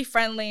 trying to be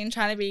friendly and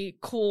trying to be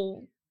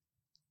cool.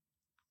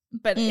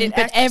 But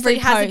every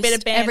post has a bit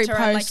of banter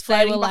and like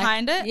flirting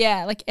behind it.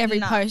 Yeah, like every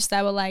post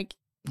they were like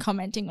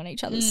commenting on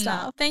each other's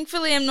stuff.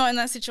 Thankfully I'm not in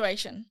that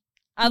situation.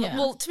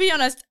 Well, to be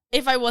honest,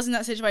 if I was in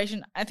that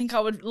situation, I think I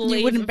would leave.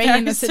 You wouldn't be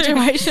in the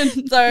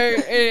situation. So,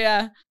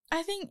 yeah.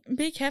 I think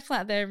be careful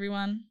out there,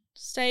 everyone.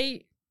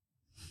 Stay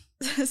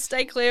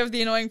clear of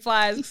the annoying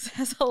flies because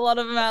there's a lot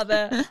of them out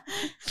there.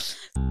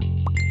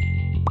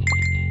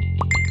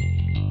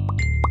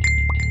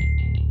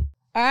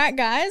 All right,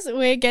 guys,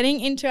 we're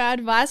getting into our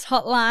advice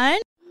hotline.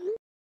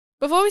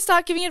 Before we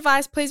start giving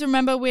advice, please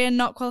remember we're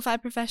not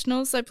qualified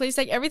professionals, so please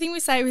take everything we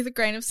say with a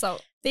grain of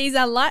salt. These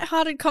are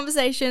light-hearted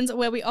conversations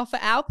where we offer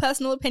our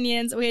personal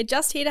opinions. We are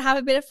just here to have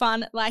a bit of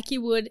fun like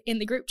you would in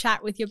the group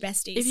chat with your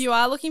besties. If you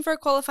are looking for a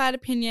qualified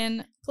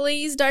opinion,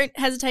 please don't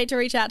hesitate to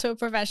reach out to a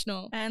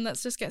professional. And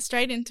let's just get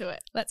straight into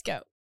it. Let's go.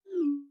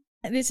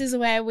 This is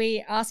where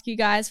we ask you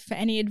guys for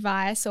any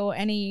advice or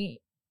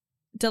any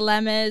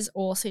dilemmas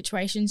or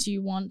situations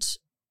you want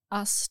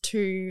us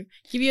to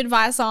give you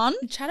advice on.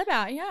 Chat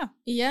about,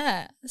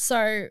 Yeah.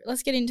 So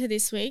let's get into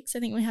this week's. I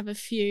think we have a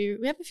few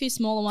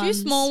smaller ones. A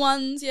few small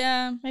ones,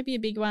 yeah. Maybe a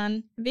big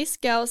one. This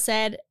girl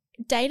said,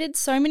 dated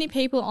so many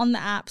people on the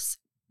apps.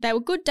 They were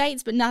good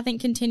dates, but nothing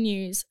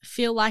continues.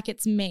 Feel like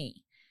it's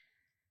me.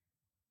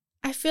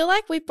 I feel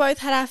like we both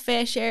had our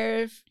fair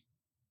share of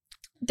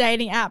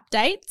dating app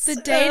dates. The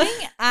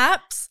dating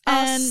apps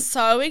are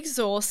so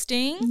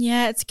exhausting.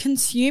 Yeah, it's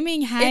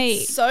consuming, hey.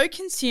 It's so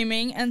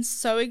consuming and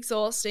so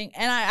exhausting.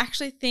 And I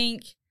actually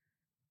think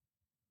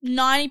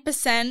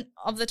 90%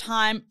 of the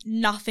time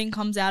nothing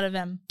comes out of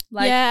them.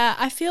 Like, yeah,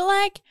 I feel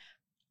like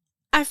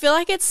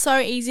it's so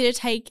easy to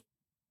take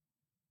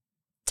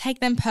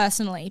them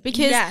personally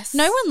because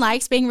no one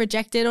likes being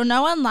rejected or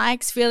no one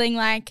likes feeling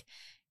like,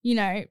 you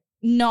know,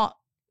 not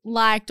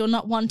liked or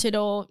not wanted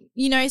or,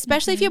 you know,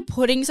 especially if you're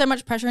putting so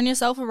much pressure on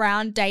yourself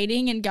around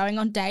dating and going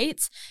on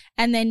dates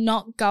and they're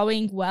not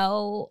going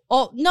well,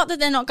 or not that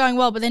they're not going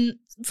well, but then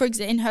for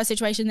example, in her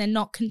situation, they're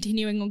not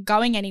continuing or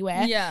going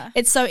anywhere. Yeah.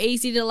 It's so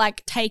easy to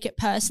like take it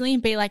personally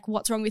and be like,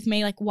 what's wrong with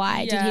me? Like,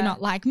 why did he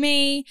not like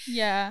me?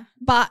 Yeah.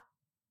 But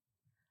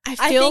I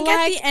think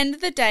at the end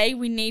of the day,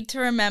 we need to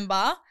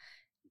remember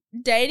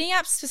dating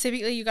apps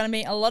specifically, you're going to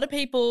meet a lot of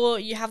people.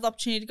 You have the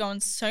opportunity to go on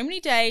so many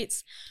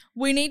dates.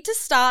 We need to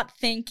start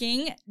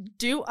thinking,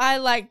 do I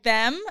like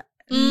them?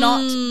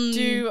 Are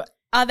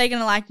they going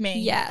to like me?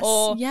 Yes.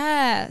 Or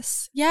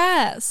yes.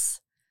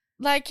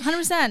 Like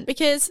 100%.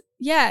 Because,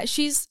 yeah,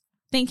 she's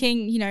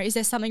thinking, you know, is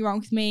there something wrong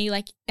with me?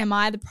 Like, am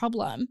I the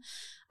problem?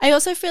 I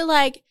also feel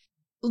like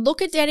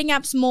look at dating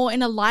apps more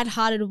in a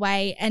lighthearted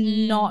way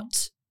and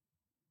not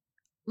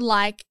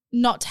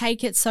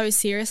take it so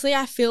seriously.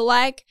 I feel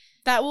like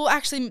that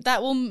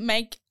will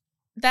make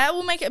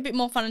it a bit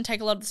more fun and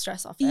take a lot of the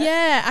stress off it.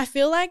 Yeah, I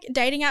feel like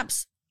dating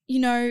apps, you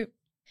know,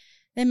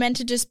 they're meant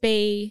to just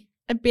be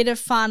a bit of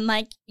fun,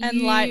 like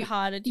and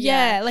lighthearted.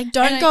 Yeah, like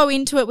don't go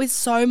into it with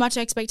so much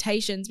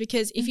expectations,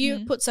 because if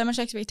you put so much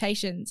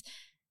expectations,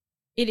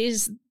 it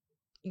is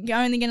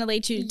only going to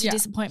lead you to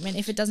disappointment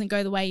if it doesn't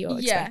go the way you're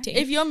expecting.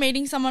 If you're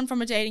meeting someone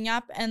from a dating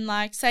app and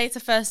like say it's a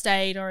first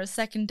date or a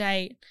second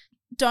date,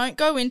 don't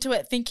go into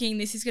it thinking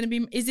is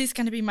this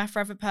going to be my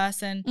forever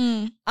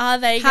person? Are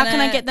they how can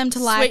I get them to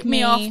like sweep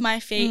me off my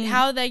feet?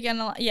 How are they going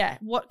to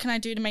what can I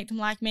do to make them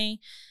like me?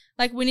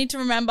 Like we need to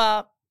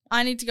remember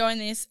I need to go in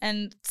this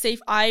and see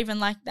if I even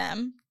like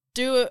them.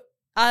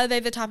 Are they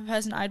the type of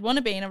person I'd want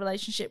to be in a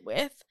relationship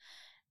with?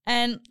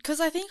 And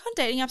because I think on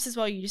dating apps as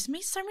well, you just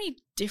meet so many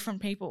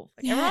different people.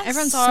 Like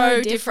everyone's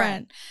so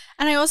different.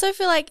 And I also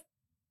feel like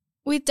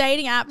with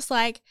dating apps,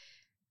 like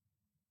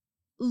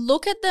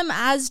look at them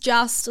as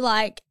just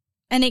like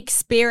an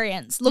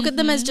experience. Look at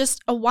them as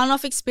just a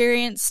one-off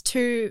experience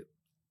to,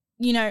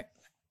 you know,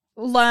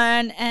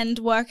 learn and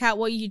work out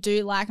what you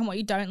do like and what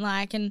you don't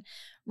like. And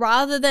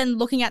rather than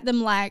looking at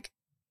them like,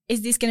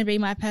 is this going to be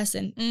my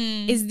person?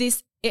 Is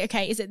this,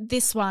 okay, is it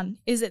this one?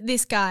 Is it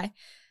this guy?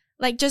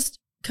 Like just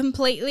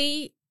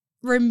completely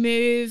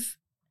remove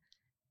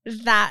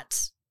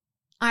that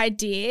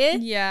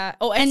idea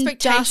or and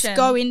expectation. just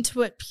go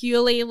into it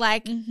purely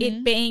like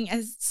it being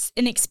as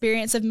an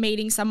experience of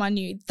meeting someone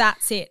new.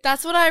 That's it.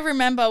 That's what I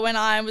remember when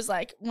I was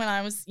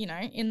you know,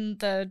 in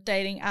the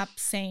dating app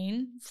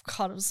scene.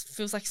 God,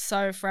 feels like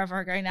so forever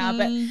ago now,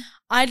 but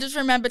I just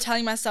remember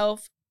telling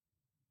myself,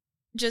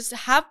 just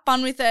have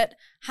fun with it,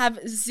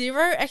 have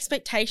zero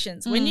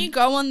expectations. When you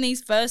go on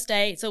these first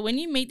dates or when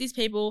you meet these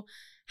people,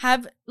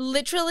 have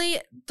literally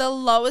the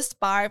lowest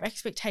bar of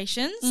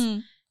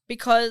expectations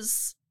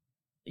because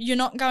you're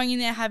not going in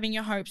there having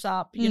your hopes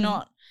up. You're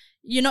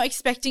not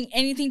expecting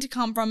anything to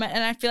come from it,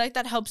 and I feel like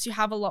that helps you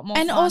have a lot more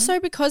fun. And also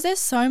because there's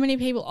so many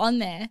people on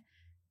there,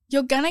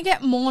 you're going to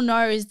get more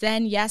no's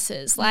than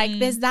yeses. Like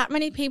there's that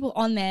many people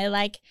on there,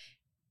 like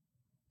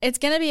it's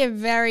going to be a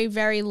very,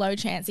 very low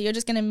chance that you're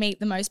just going to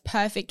meet the most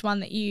perfect one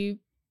that you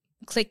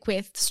click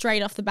with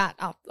straight off the bat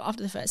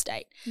after the first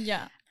date.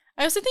 Yeah.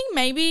 I also think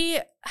maybe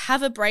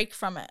have a break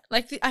from it.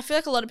 Like I feel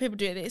like a lot of people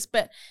do this,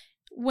 but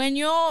when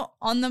you're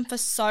on them for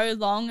so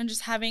long and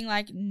just having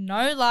like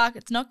no luck,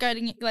 it's not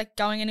going anywhere.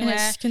 And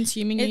it's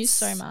consuming you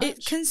so much.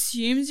 It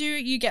consumes you.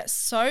 You get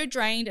so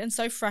drained and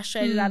so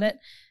frustrated at it.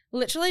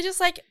 Literally just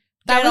like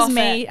that was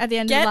me at the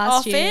end of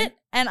last year. Get off it,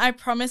 and I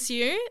promise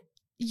you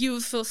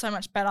will feel so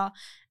much better.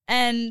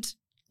 And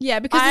yeah,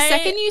 because the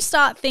second you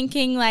start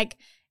thinking like,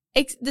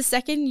 the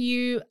second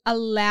you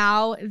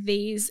allow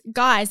these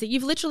guys that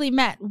you've literally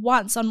met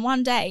once on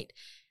one date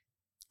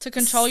to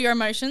control your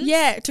emotions.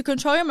 Yeah, to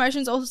control your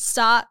emotions, or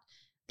start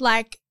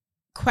like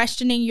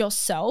questioning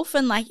yourself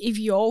and like if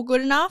you're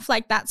good enough,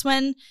 like that's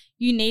when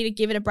you need to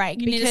give it a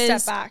break. You need to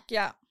step back.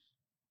 Yeah.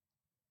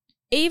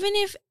 Even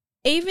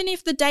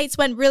if the dates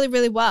went really,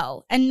 really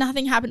well and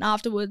nothing happened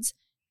afterwards,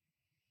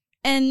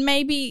 and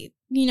maybe,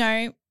 you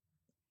know,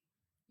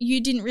 you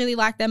didn't really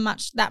like them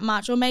that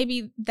much, or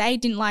maybe they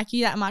didn't like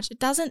you that much.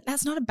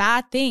 That's not a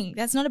bad thing.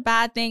 That's not a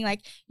bad thing.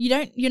 Like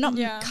you're not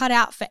cut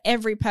out for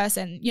every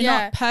person. You're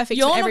not perfect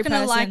for every person. You're not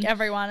going to like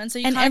everyone. And so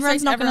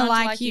everyone's not going to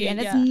like you.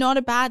 And it's not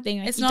a bad thing.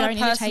 Like, it's not a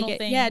personal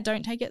thing. Yeah,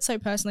 don't take it so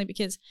personally,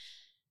 because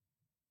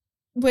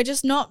we're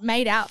just not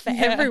made out for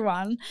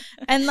everyone.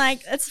 And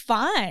like, it's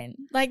fine.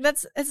 Like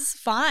it's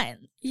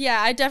fine.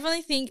 Yeah, I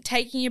definitely think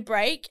taking a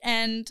break,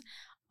 and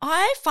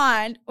I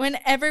find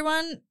whenever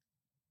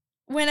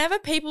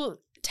people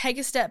take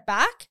a step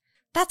back,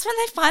 that's when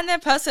they find their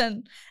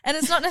person. And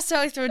it's not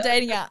necessarily through a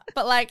dating app.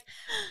 But like,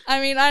 I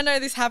mean, I know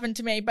this happened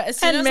to me, but as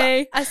soon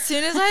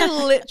as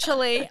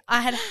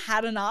I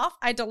had enough,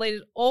 I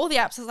deleted all the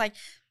apps. I was like,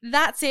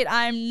 that's it.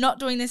 I'm not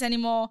doing this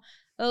anymore.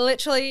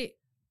 Literally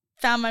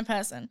found my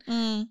person.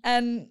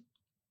 And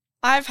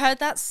I've heard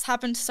that's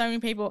happened to so many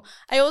people.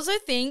 I also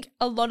think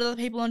a lot of the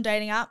people on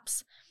dating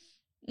apps,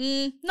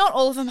 not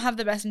all of them have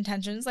the best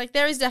intentions. Like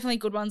there is definitely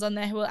good ones on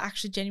there who are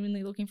actually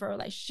genuinely looking for a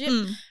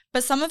relationship,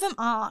 but some of them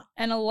aren't,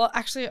 and a lot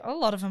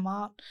of them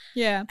aren't.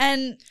 Yeah,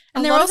 and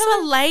they're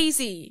also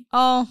lazy.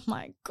 Oh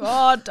my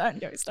God, don't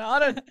get me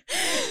started.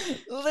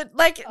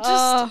 Like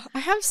just, I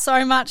have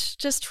so much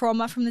just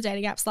trauma from the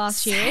dating apps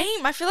last year.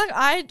 Same. I feel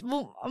like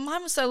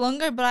mine was so long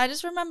ago, but I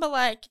just remember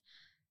like,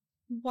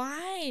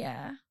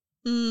 why?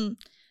 You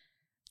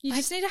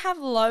just need to have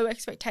low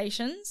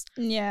expectations.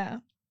 Yeah,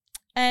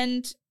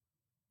 and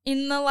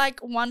in the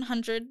like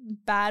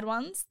 100 bad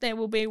ones, there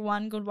will be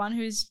one good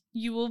one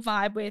you will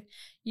vibe with.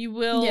 You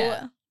will,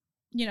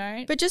 you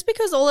know. But just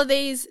because all of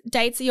these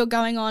dates that you're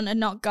going on are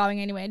not going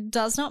anywhere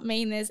does not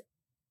mean there's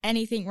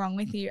anything wrong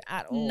with you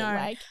at all. No.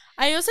 Like,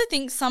 I also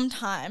think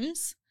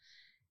sometimes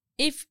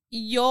if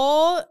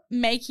you're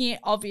making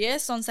it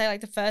obvious on, say, like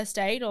the first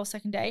date or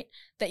second date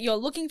that you're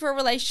looking for a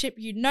relationship,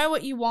 you know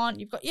what you want,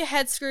 you've got your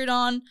head screwed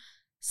on,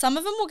 some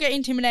of them will get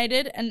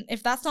intimidated, and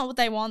if that's not what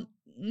they want,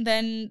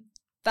 then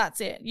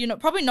that's it. You're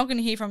probably not going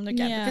to hear from them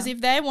again, because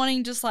if they're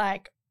wanting just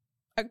like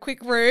a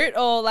quick route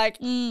or like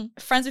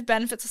friends with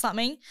benefits or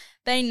something,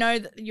 they know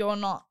that you're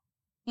not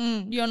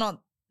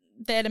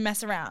there to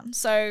mess around.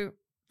 So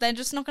they're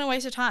just not going to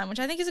waste your time, which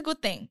I think is a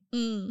good thing.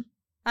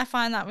 I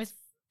find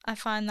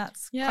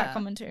that's quite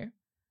common too.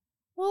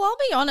 Well, I'll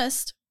be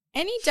honest.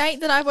 Any date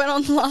that I went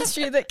on last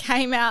year that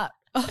came out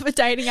of a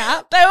dating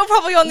app, They were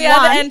probably on the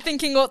other end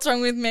thinking, what's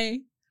wrong with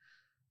me?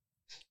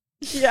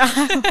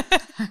 yeah.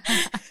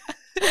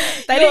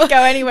 They didn't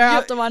go anywhere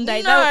after one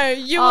date. No,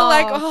 you were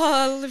like,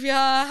 oh, Olivia,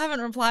 I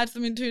haven't replied to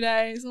them in 2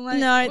 days. I'm like,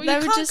 No, well, they you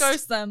were can't just-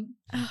 ghost them.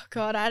 Oh,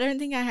 God, I don't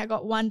think I had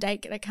got one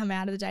date that come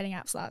out of the dating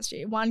apps last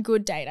year. One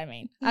good date, I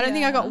mean. I don't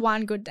think I got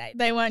one good date.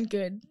 They weren't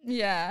good.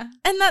 Yeah.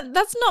 And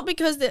that's not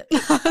because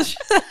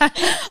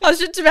I was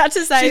just about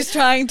to say. She's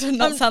trying to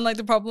not sound like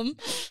the problem.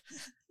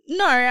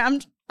 No,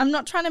 I'm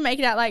not trying to make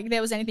it out like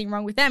there was anything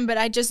wrong with them, but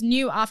I just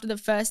knew after the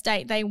first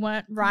date they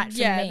weren't right for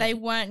me. Yeah, they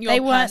weren't your They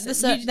weren't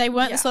person. they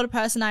weren't the sort of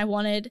person I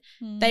wanted.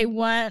 They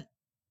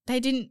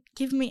didn't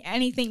give me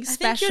anything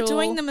special. I think you're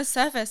doing them a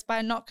service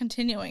by not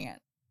continuing it,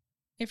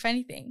 if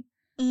anything.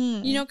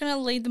 You're not going to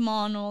lead them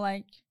on or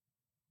like...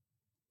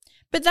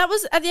 But that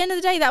was, at the end of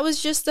the day, that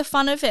was just the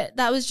fun of it.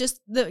 That was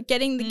just the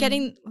getting,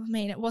 I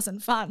mean, it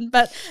wasn't fun,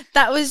 but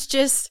that was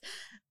just...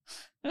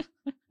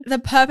 the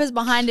purpose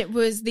behind it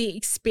was the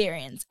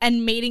experience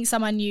and meeting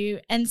someone new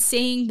and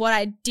seeing what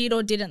I did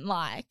or didn't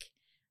like.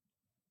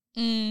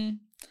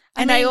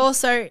 I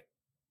also,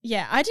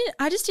 I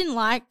just didn't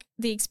like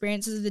the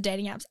experiences of the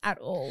dating apps at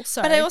all.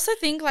 So, but I also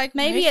think like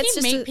maybe it's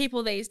just meet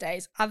people these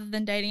days other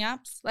than dating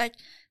apps. Like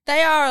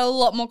they are a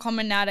lot more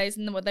common nowadays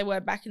than what they were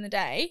back in the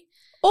day.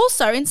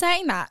 Also, in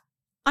saying that,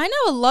 I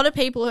know a lot of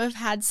people who have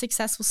had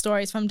successful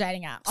stories from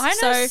dating apps. I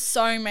know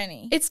so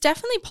many. It's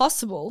definitely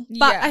possible.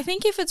 But I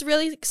think if it's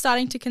really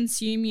starting to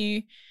consume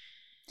you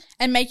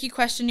and make you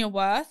question your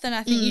worth, then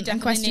I think you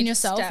definitely question need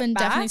yourself to step and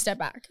back. definitely step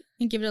back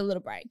and give it a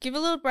little break. Give it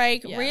a little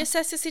break,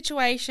 reassess the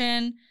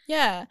situation.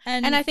 Yeah.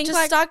 And I think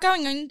just start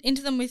going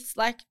into them with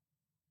like,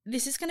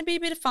 this is going to be a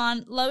bit of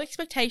fun, low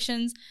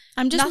expectations.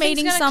 I'm just Nothing's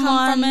meeting gonna someone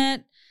come from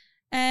it.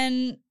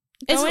 And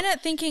go in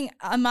it thinking,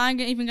 am I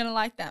even going to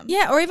like them?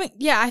 Yeah, or even,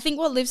 I think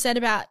what Liv said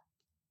about,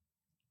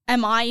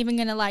 am I even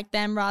going to like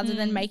them rather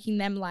than making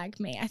them like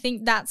me? I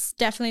think that's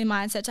definitely the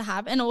mindset to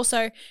have. And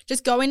also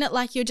just go in it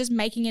like you're just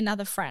making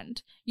another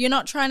friend. You're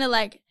not trying to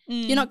like,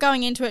 you're not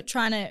going into it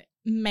trying to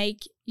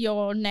make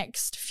your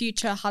next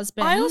future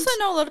husband. I also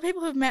know a lot of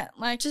people who've met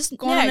like just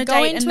gone on a go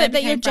date into and it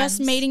that you're friends. just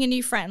meeting a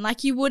new friend.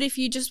 Like you would if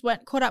you just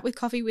caught up with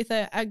coffee with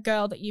a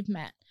girl that you've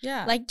met.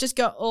 Yeah. Like just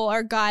go, or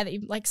a guy that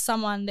you like,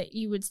 someone that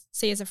you would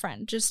see as a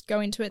friend. Just go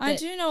into it. I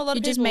do know a lot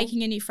of people just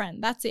making a new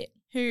friend. That's it.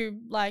 Who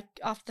like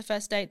after the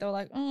first date they were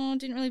like, oh,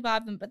 didn't really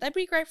vibe them, but they'd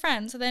be great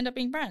friends, so they end up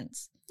being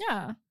friends.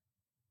 Yeah.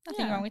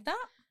 Nothing wrong with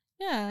that.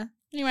 Yeah.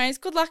 Anyways,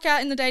 good luck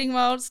out in the dating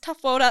world. It's a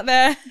tough world out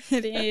there.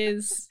 It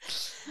is.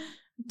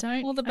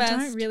 All the best. I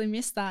don't really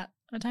miss that.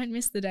 I don't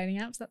miss the dating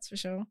apps, that's for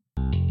sure.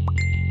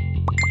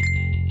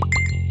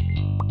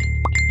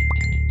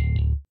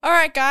 All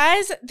right,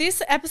 guys,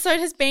 this episode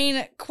has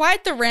been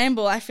quite the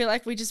ramble. I feel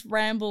like we just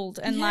rambled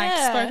and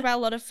spoke about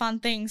a lot of fun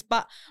things,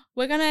 but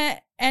we're going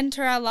to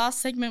enter our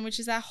last segment, which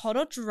is our hot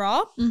or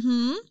drop.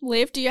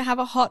 Liv, do you have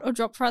a hot or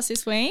drop for us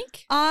this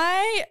week?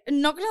 I'm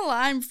not going to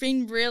lie, I've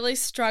been really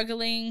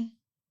struggling.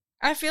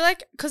 I feel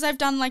like because I've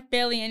done like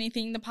barely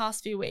anything the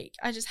past few weeks,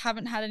 I just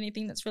haven't had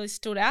anything that's really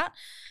stood out.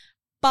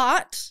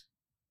 But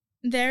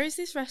there is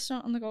this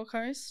restaurant on the Gold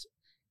Coast.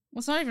 Well,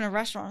 it's not even a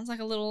restaurant. It's like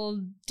a little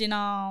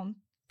dinner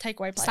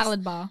takeaway place.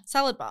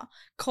 Salad bar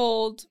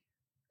called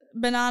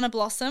Banana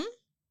Blossom.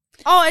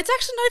 Oh, it's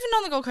actually not even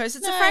on the Gold Coast.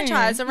 It's a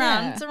franchise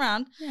around. Yeah. It's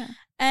around. Yeah.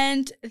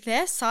 And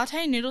their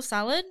satay noodle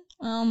salad.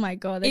 Oh my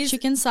God, the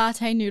chicken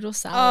satay noodle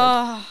salad.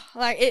 Oh,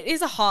 like it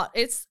is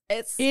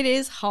It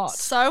is hot.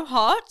 So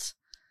hot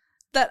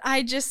that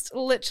I just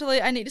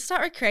literally, I need to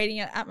start recreating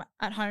it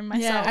at home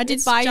myself. Yeah, I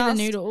did buy you the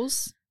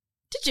noodles.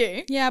 Did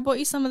you? Yeah, I bought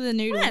you some of the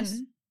noodles.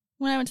 When?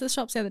 When I went to the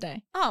shops the other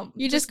day. Oh,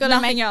 you just got to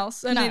nothing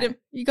else. You got to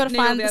noodle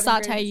find the the other satay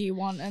ingredients. you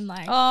want and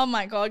like. Oh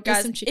my God,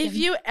 guys! some chicken. If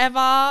you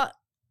ever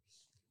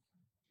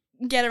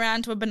get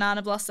around to a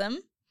Banana Blossom,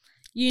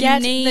 you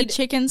get need the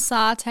chicken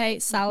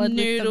satay salad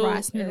with the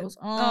rice noodles.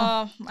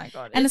 Oh my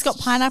God! And it's got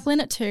pineapple in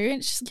it too. And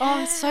it's just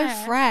it's so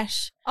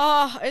fresh.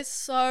 Oh, it's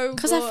so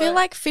because I feel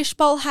like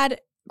Fishbowl had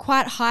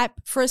quite hype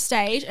for a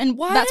stage, and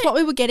that's what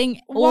we were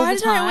getting all why the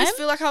did time. I always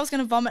feel like I was going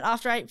to vomit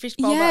after I ate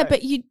Fishbowl? Yeah, though?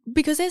 but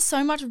because there's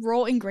so much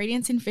raw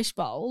ingredients in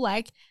Fishbowl,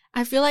 like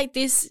I feel like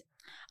this.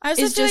 I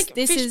also It's feel just- like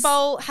this is-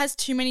 Fishbowl has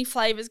too many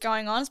flavors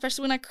going on,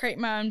 especially when I create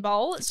my own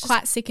bowl. It's just,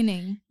 quite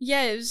sickening.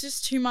 yeah, it was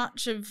just too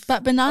much of.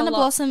 But Banana a lot.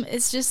 Blossom,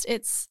 it's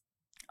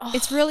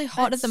really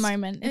hot at the That's-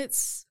 moment.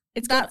 It's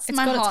got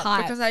my its hot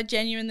hype. because I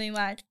genuinely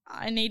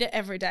I need it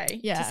every day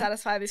Yeah. to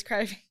satisfy this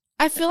craving.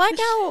 I feel like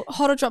our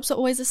hot or drops are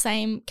always the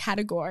same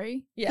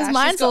category. Yeah, because she's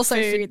mine's got also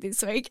food. food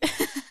this week.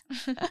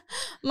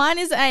 Mine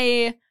is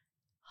a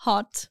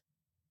hot,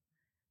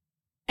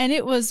 and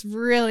it was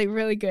really,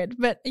 really good.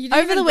 But You didn't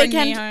over even the bring me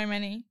weekend, home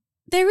any.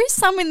 there is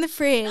some in the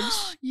fridge.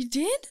 You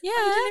did? Yeah.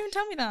 Oh, you didn't even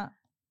tell me that.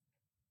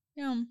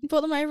 Yum. I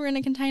brought them over in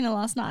a container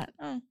last night.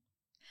 Oh.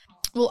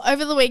 Well,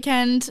 over the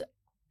weekend,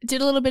 did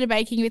a little bit of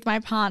baking with my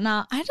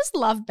partner. I just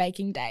love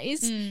baking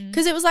days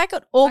because it was like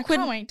an I awkward.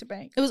 can't wait to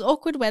bake. It was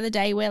awkward weather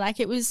day where like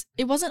it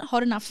wasn't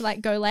hot enough to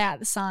like go lay out in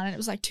the sun, and it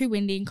was like too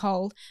windy and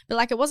cold, but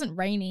like it wasn't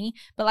rainy,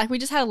 but like we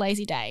just had a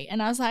lazy day,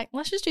 and I was like,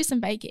 let's just do some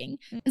baking.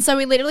 And so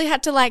we literally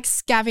had to like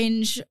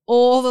scavenge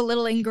all the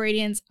little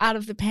ingredients out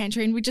of the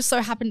pantry, and we just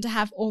so happened to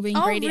have all the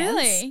ingredients.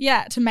 really?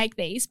 Yeah, to make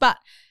these. But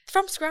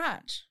From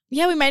scratch.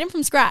 yeah, we made them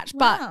from scratch, Wow.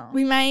 but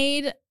we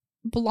made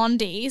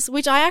blondies,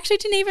 which I actually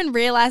didn't even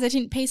realize. I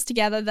didn't piece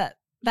together that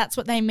that's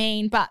what they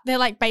mean, but they're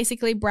like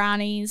basically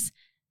brownies,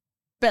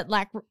 but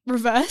like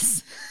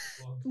reverse.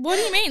 What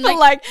do you mean? But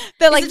like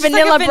they're is like it just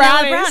vanilla, like a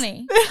vanilla brownies.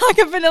 brownie? They're like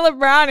a vanilla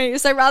brownie.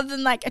 So rather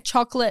than like a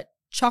chocolate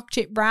choc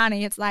chip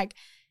brownie, it's like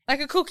Like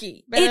a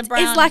cookie, but in a it's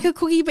brownie. like a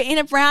cookie but in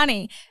a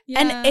brownie. Yeah.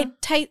 And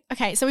it tastes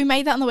okay. So we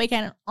made that on the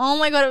weekend. And oh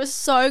my god, it was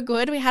so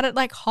good. We had it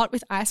like hot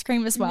with ice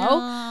cream as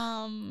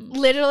well.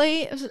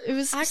 Literally, it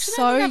was I actually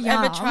so don't think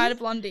I've ever yum. tried a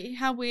blondie.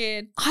 How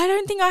weird. I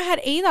don't think I had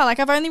either. Like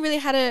I've only really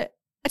had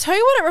I tell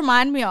you what it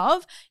reminded me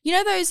of. You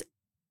know those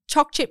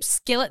choc chip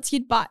skillets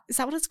you'd buy? Is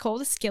that what it's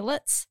called? The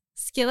skillets?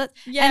 Skillet.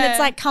 Yeah. And it's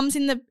like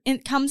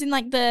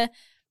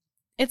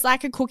it's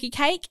like a cookie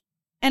cake,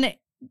 and it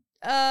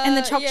and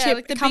the choc chip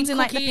like the comes big in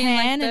like the cookie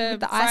pan and and with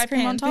the fry ice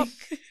cream on pan top.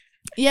 thing.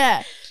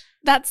 Yeah.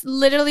 That's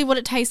literally what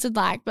it tasted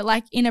like, but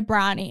like in a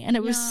brownie. And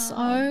it was Yum.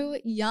 so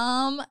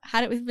yum.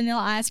 Had it with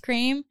vanilla ice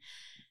cream.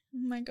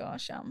 Oh my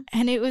gosh,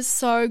 And it was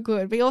so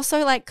good. We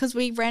also like, because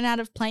we ran out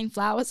of plain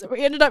flour, so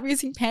we ended up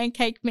using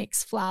pancake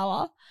mix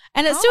flour.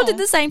 And it still did Oh.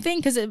 the same thing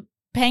because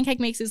pancake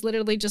mix is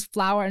literally just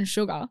flour and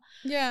sugar.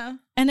 Yeah.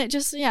 And it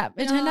just,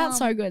 it turned out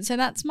so Yum. good. So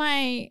that's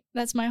my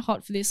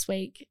hot for this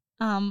week.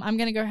 I'm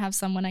going to go have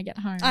some when I get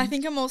home. I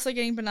think I'm also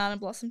getting banana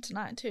blossom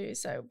tonight too,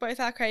 so both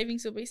our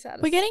cravings will be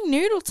satisfied. we're getting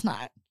noodle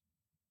tonight.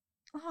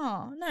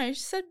 Oh, no, she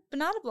said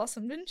banana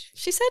blossom, didn't she?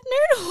 She said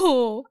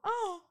noodle.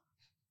 Oh.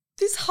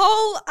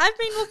 I've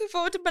been looking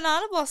forward to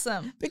banana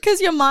blossom.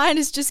 Because your mind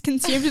is just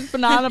consumed with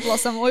banana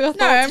blossom. All your thoughts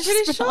No, are I'm just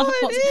pretty sure banana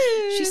it blossom.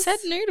 She is. said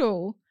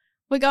noodle.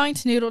 We're going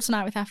to noodle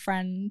tonight with our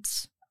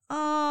friends.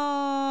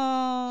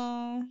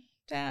 Oh,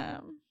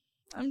 damn.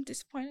 I'm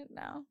disappointed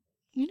now.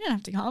 You don't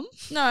have to come.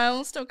 No,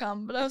 I'll still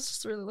come, but I was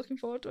just really looking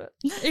forward to it.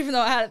 Even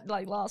though I had it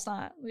like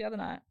the other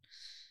night.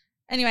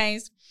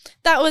 Anyways,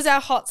 that was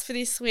our hots for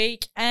this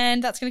week,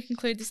 and that's going to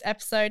conclude this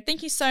episode.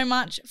 Thank you so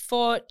much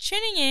for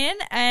tuning in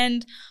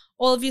and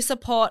all of your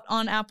support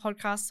on our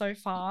podcast so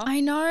far. I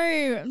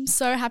know. I'm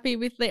so happy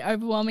with the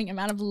overwhelming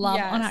amount of love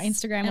on our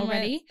Yes, Instagram and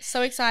already. we're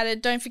so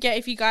excited. Don't forget,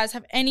 if you guys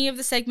have any of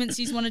the segments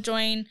you want to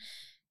join,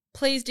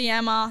 please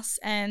DM us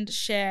and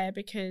share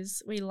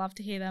because we love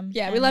to hear them.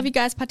 Yeah, we love you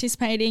guys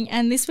participating.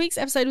 And this week's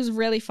episode was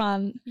really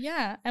fun.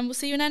 Yeah, and we'll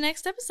see you in our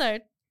next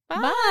episode.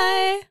 Bye.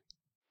 Bye.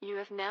 You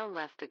have now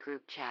left the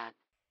group chat.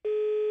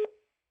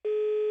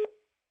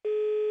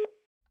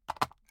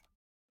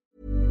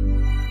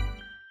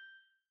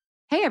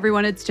 Hey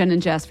everyone, it's Jen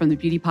and Jess from the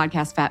beauty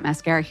podcast Fat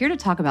Mascara here to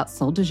talk about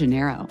Sol de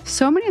Janeiro.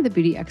 So many of the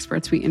beauty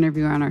experts we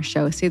interview on our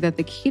show say that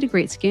the key to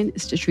great skin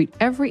is to treat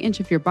every inch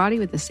of your body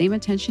with the same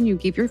attention you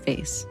give your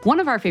face. One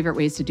of our favorite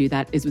ways to do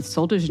that is with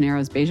Sol de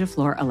Janeiro's Beija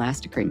Flor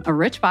Elastic Cream, a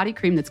rich body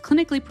cream that's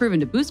clinically proven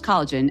to boost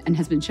collagen and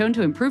has been shown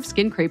to improve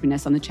skin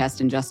crepiness on the chest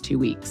in just 2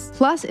 weeks.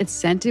 Plus, it's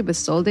scented with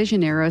Sol de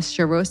Janeiro's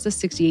Charosta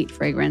 68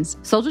 fragrance.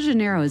 Sol de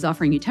Janeiro is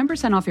offering you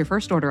 10% off your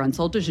first order on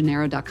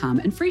soldejaneiro.com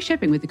and free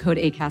shipping with the code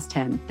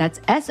ACAST10. That's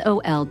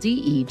SOLDEJANEIRO,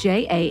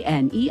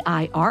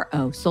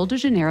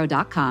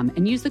 soldejaneiro.com,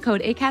 and use the code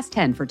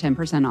ACAST10 for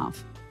 10%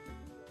 off.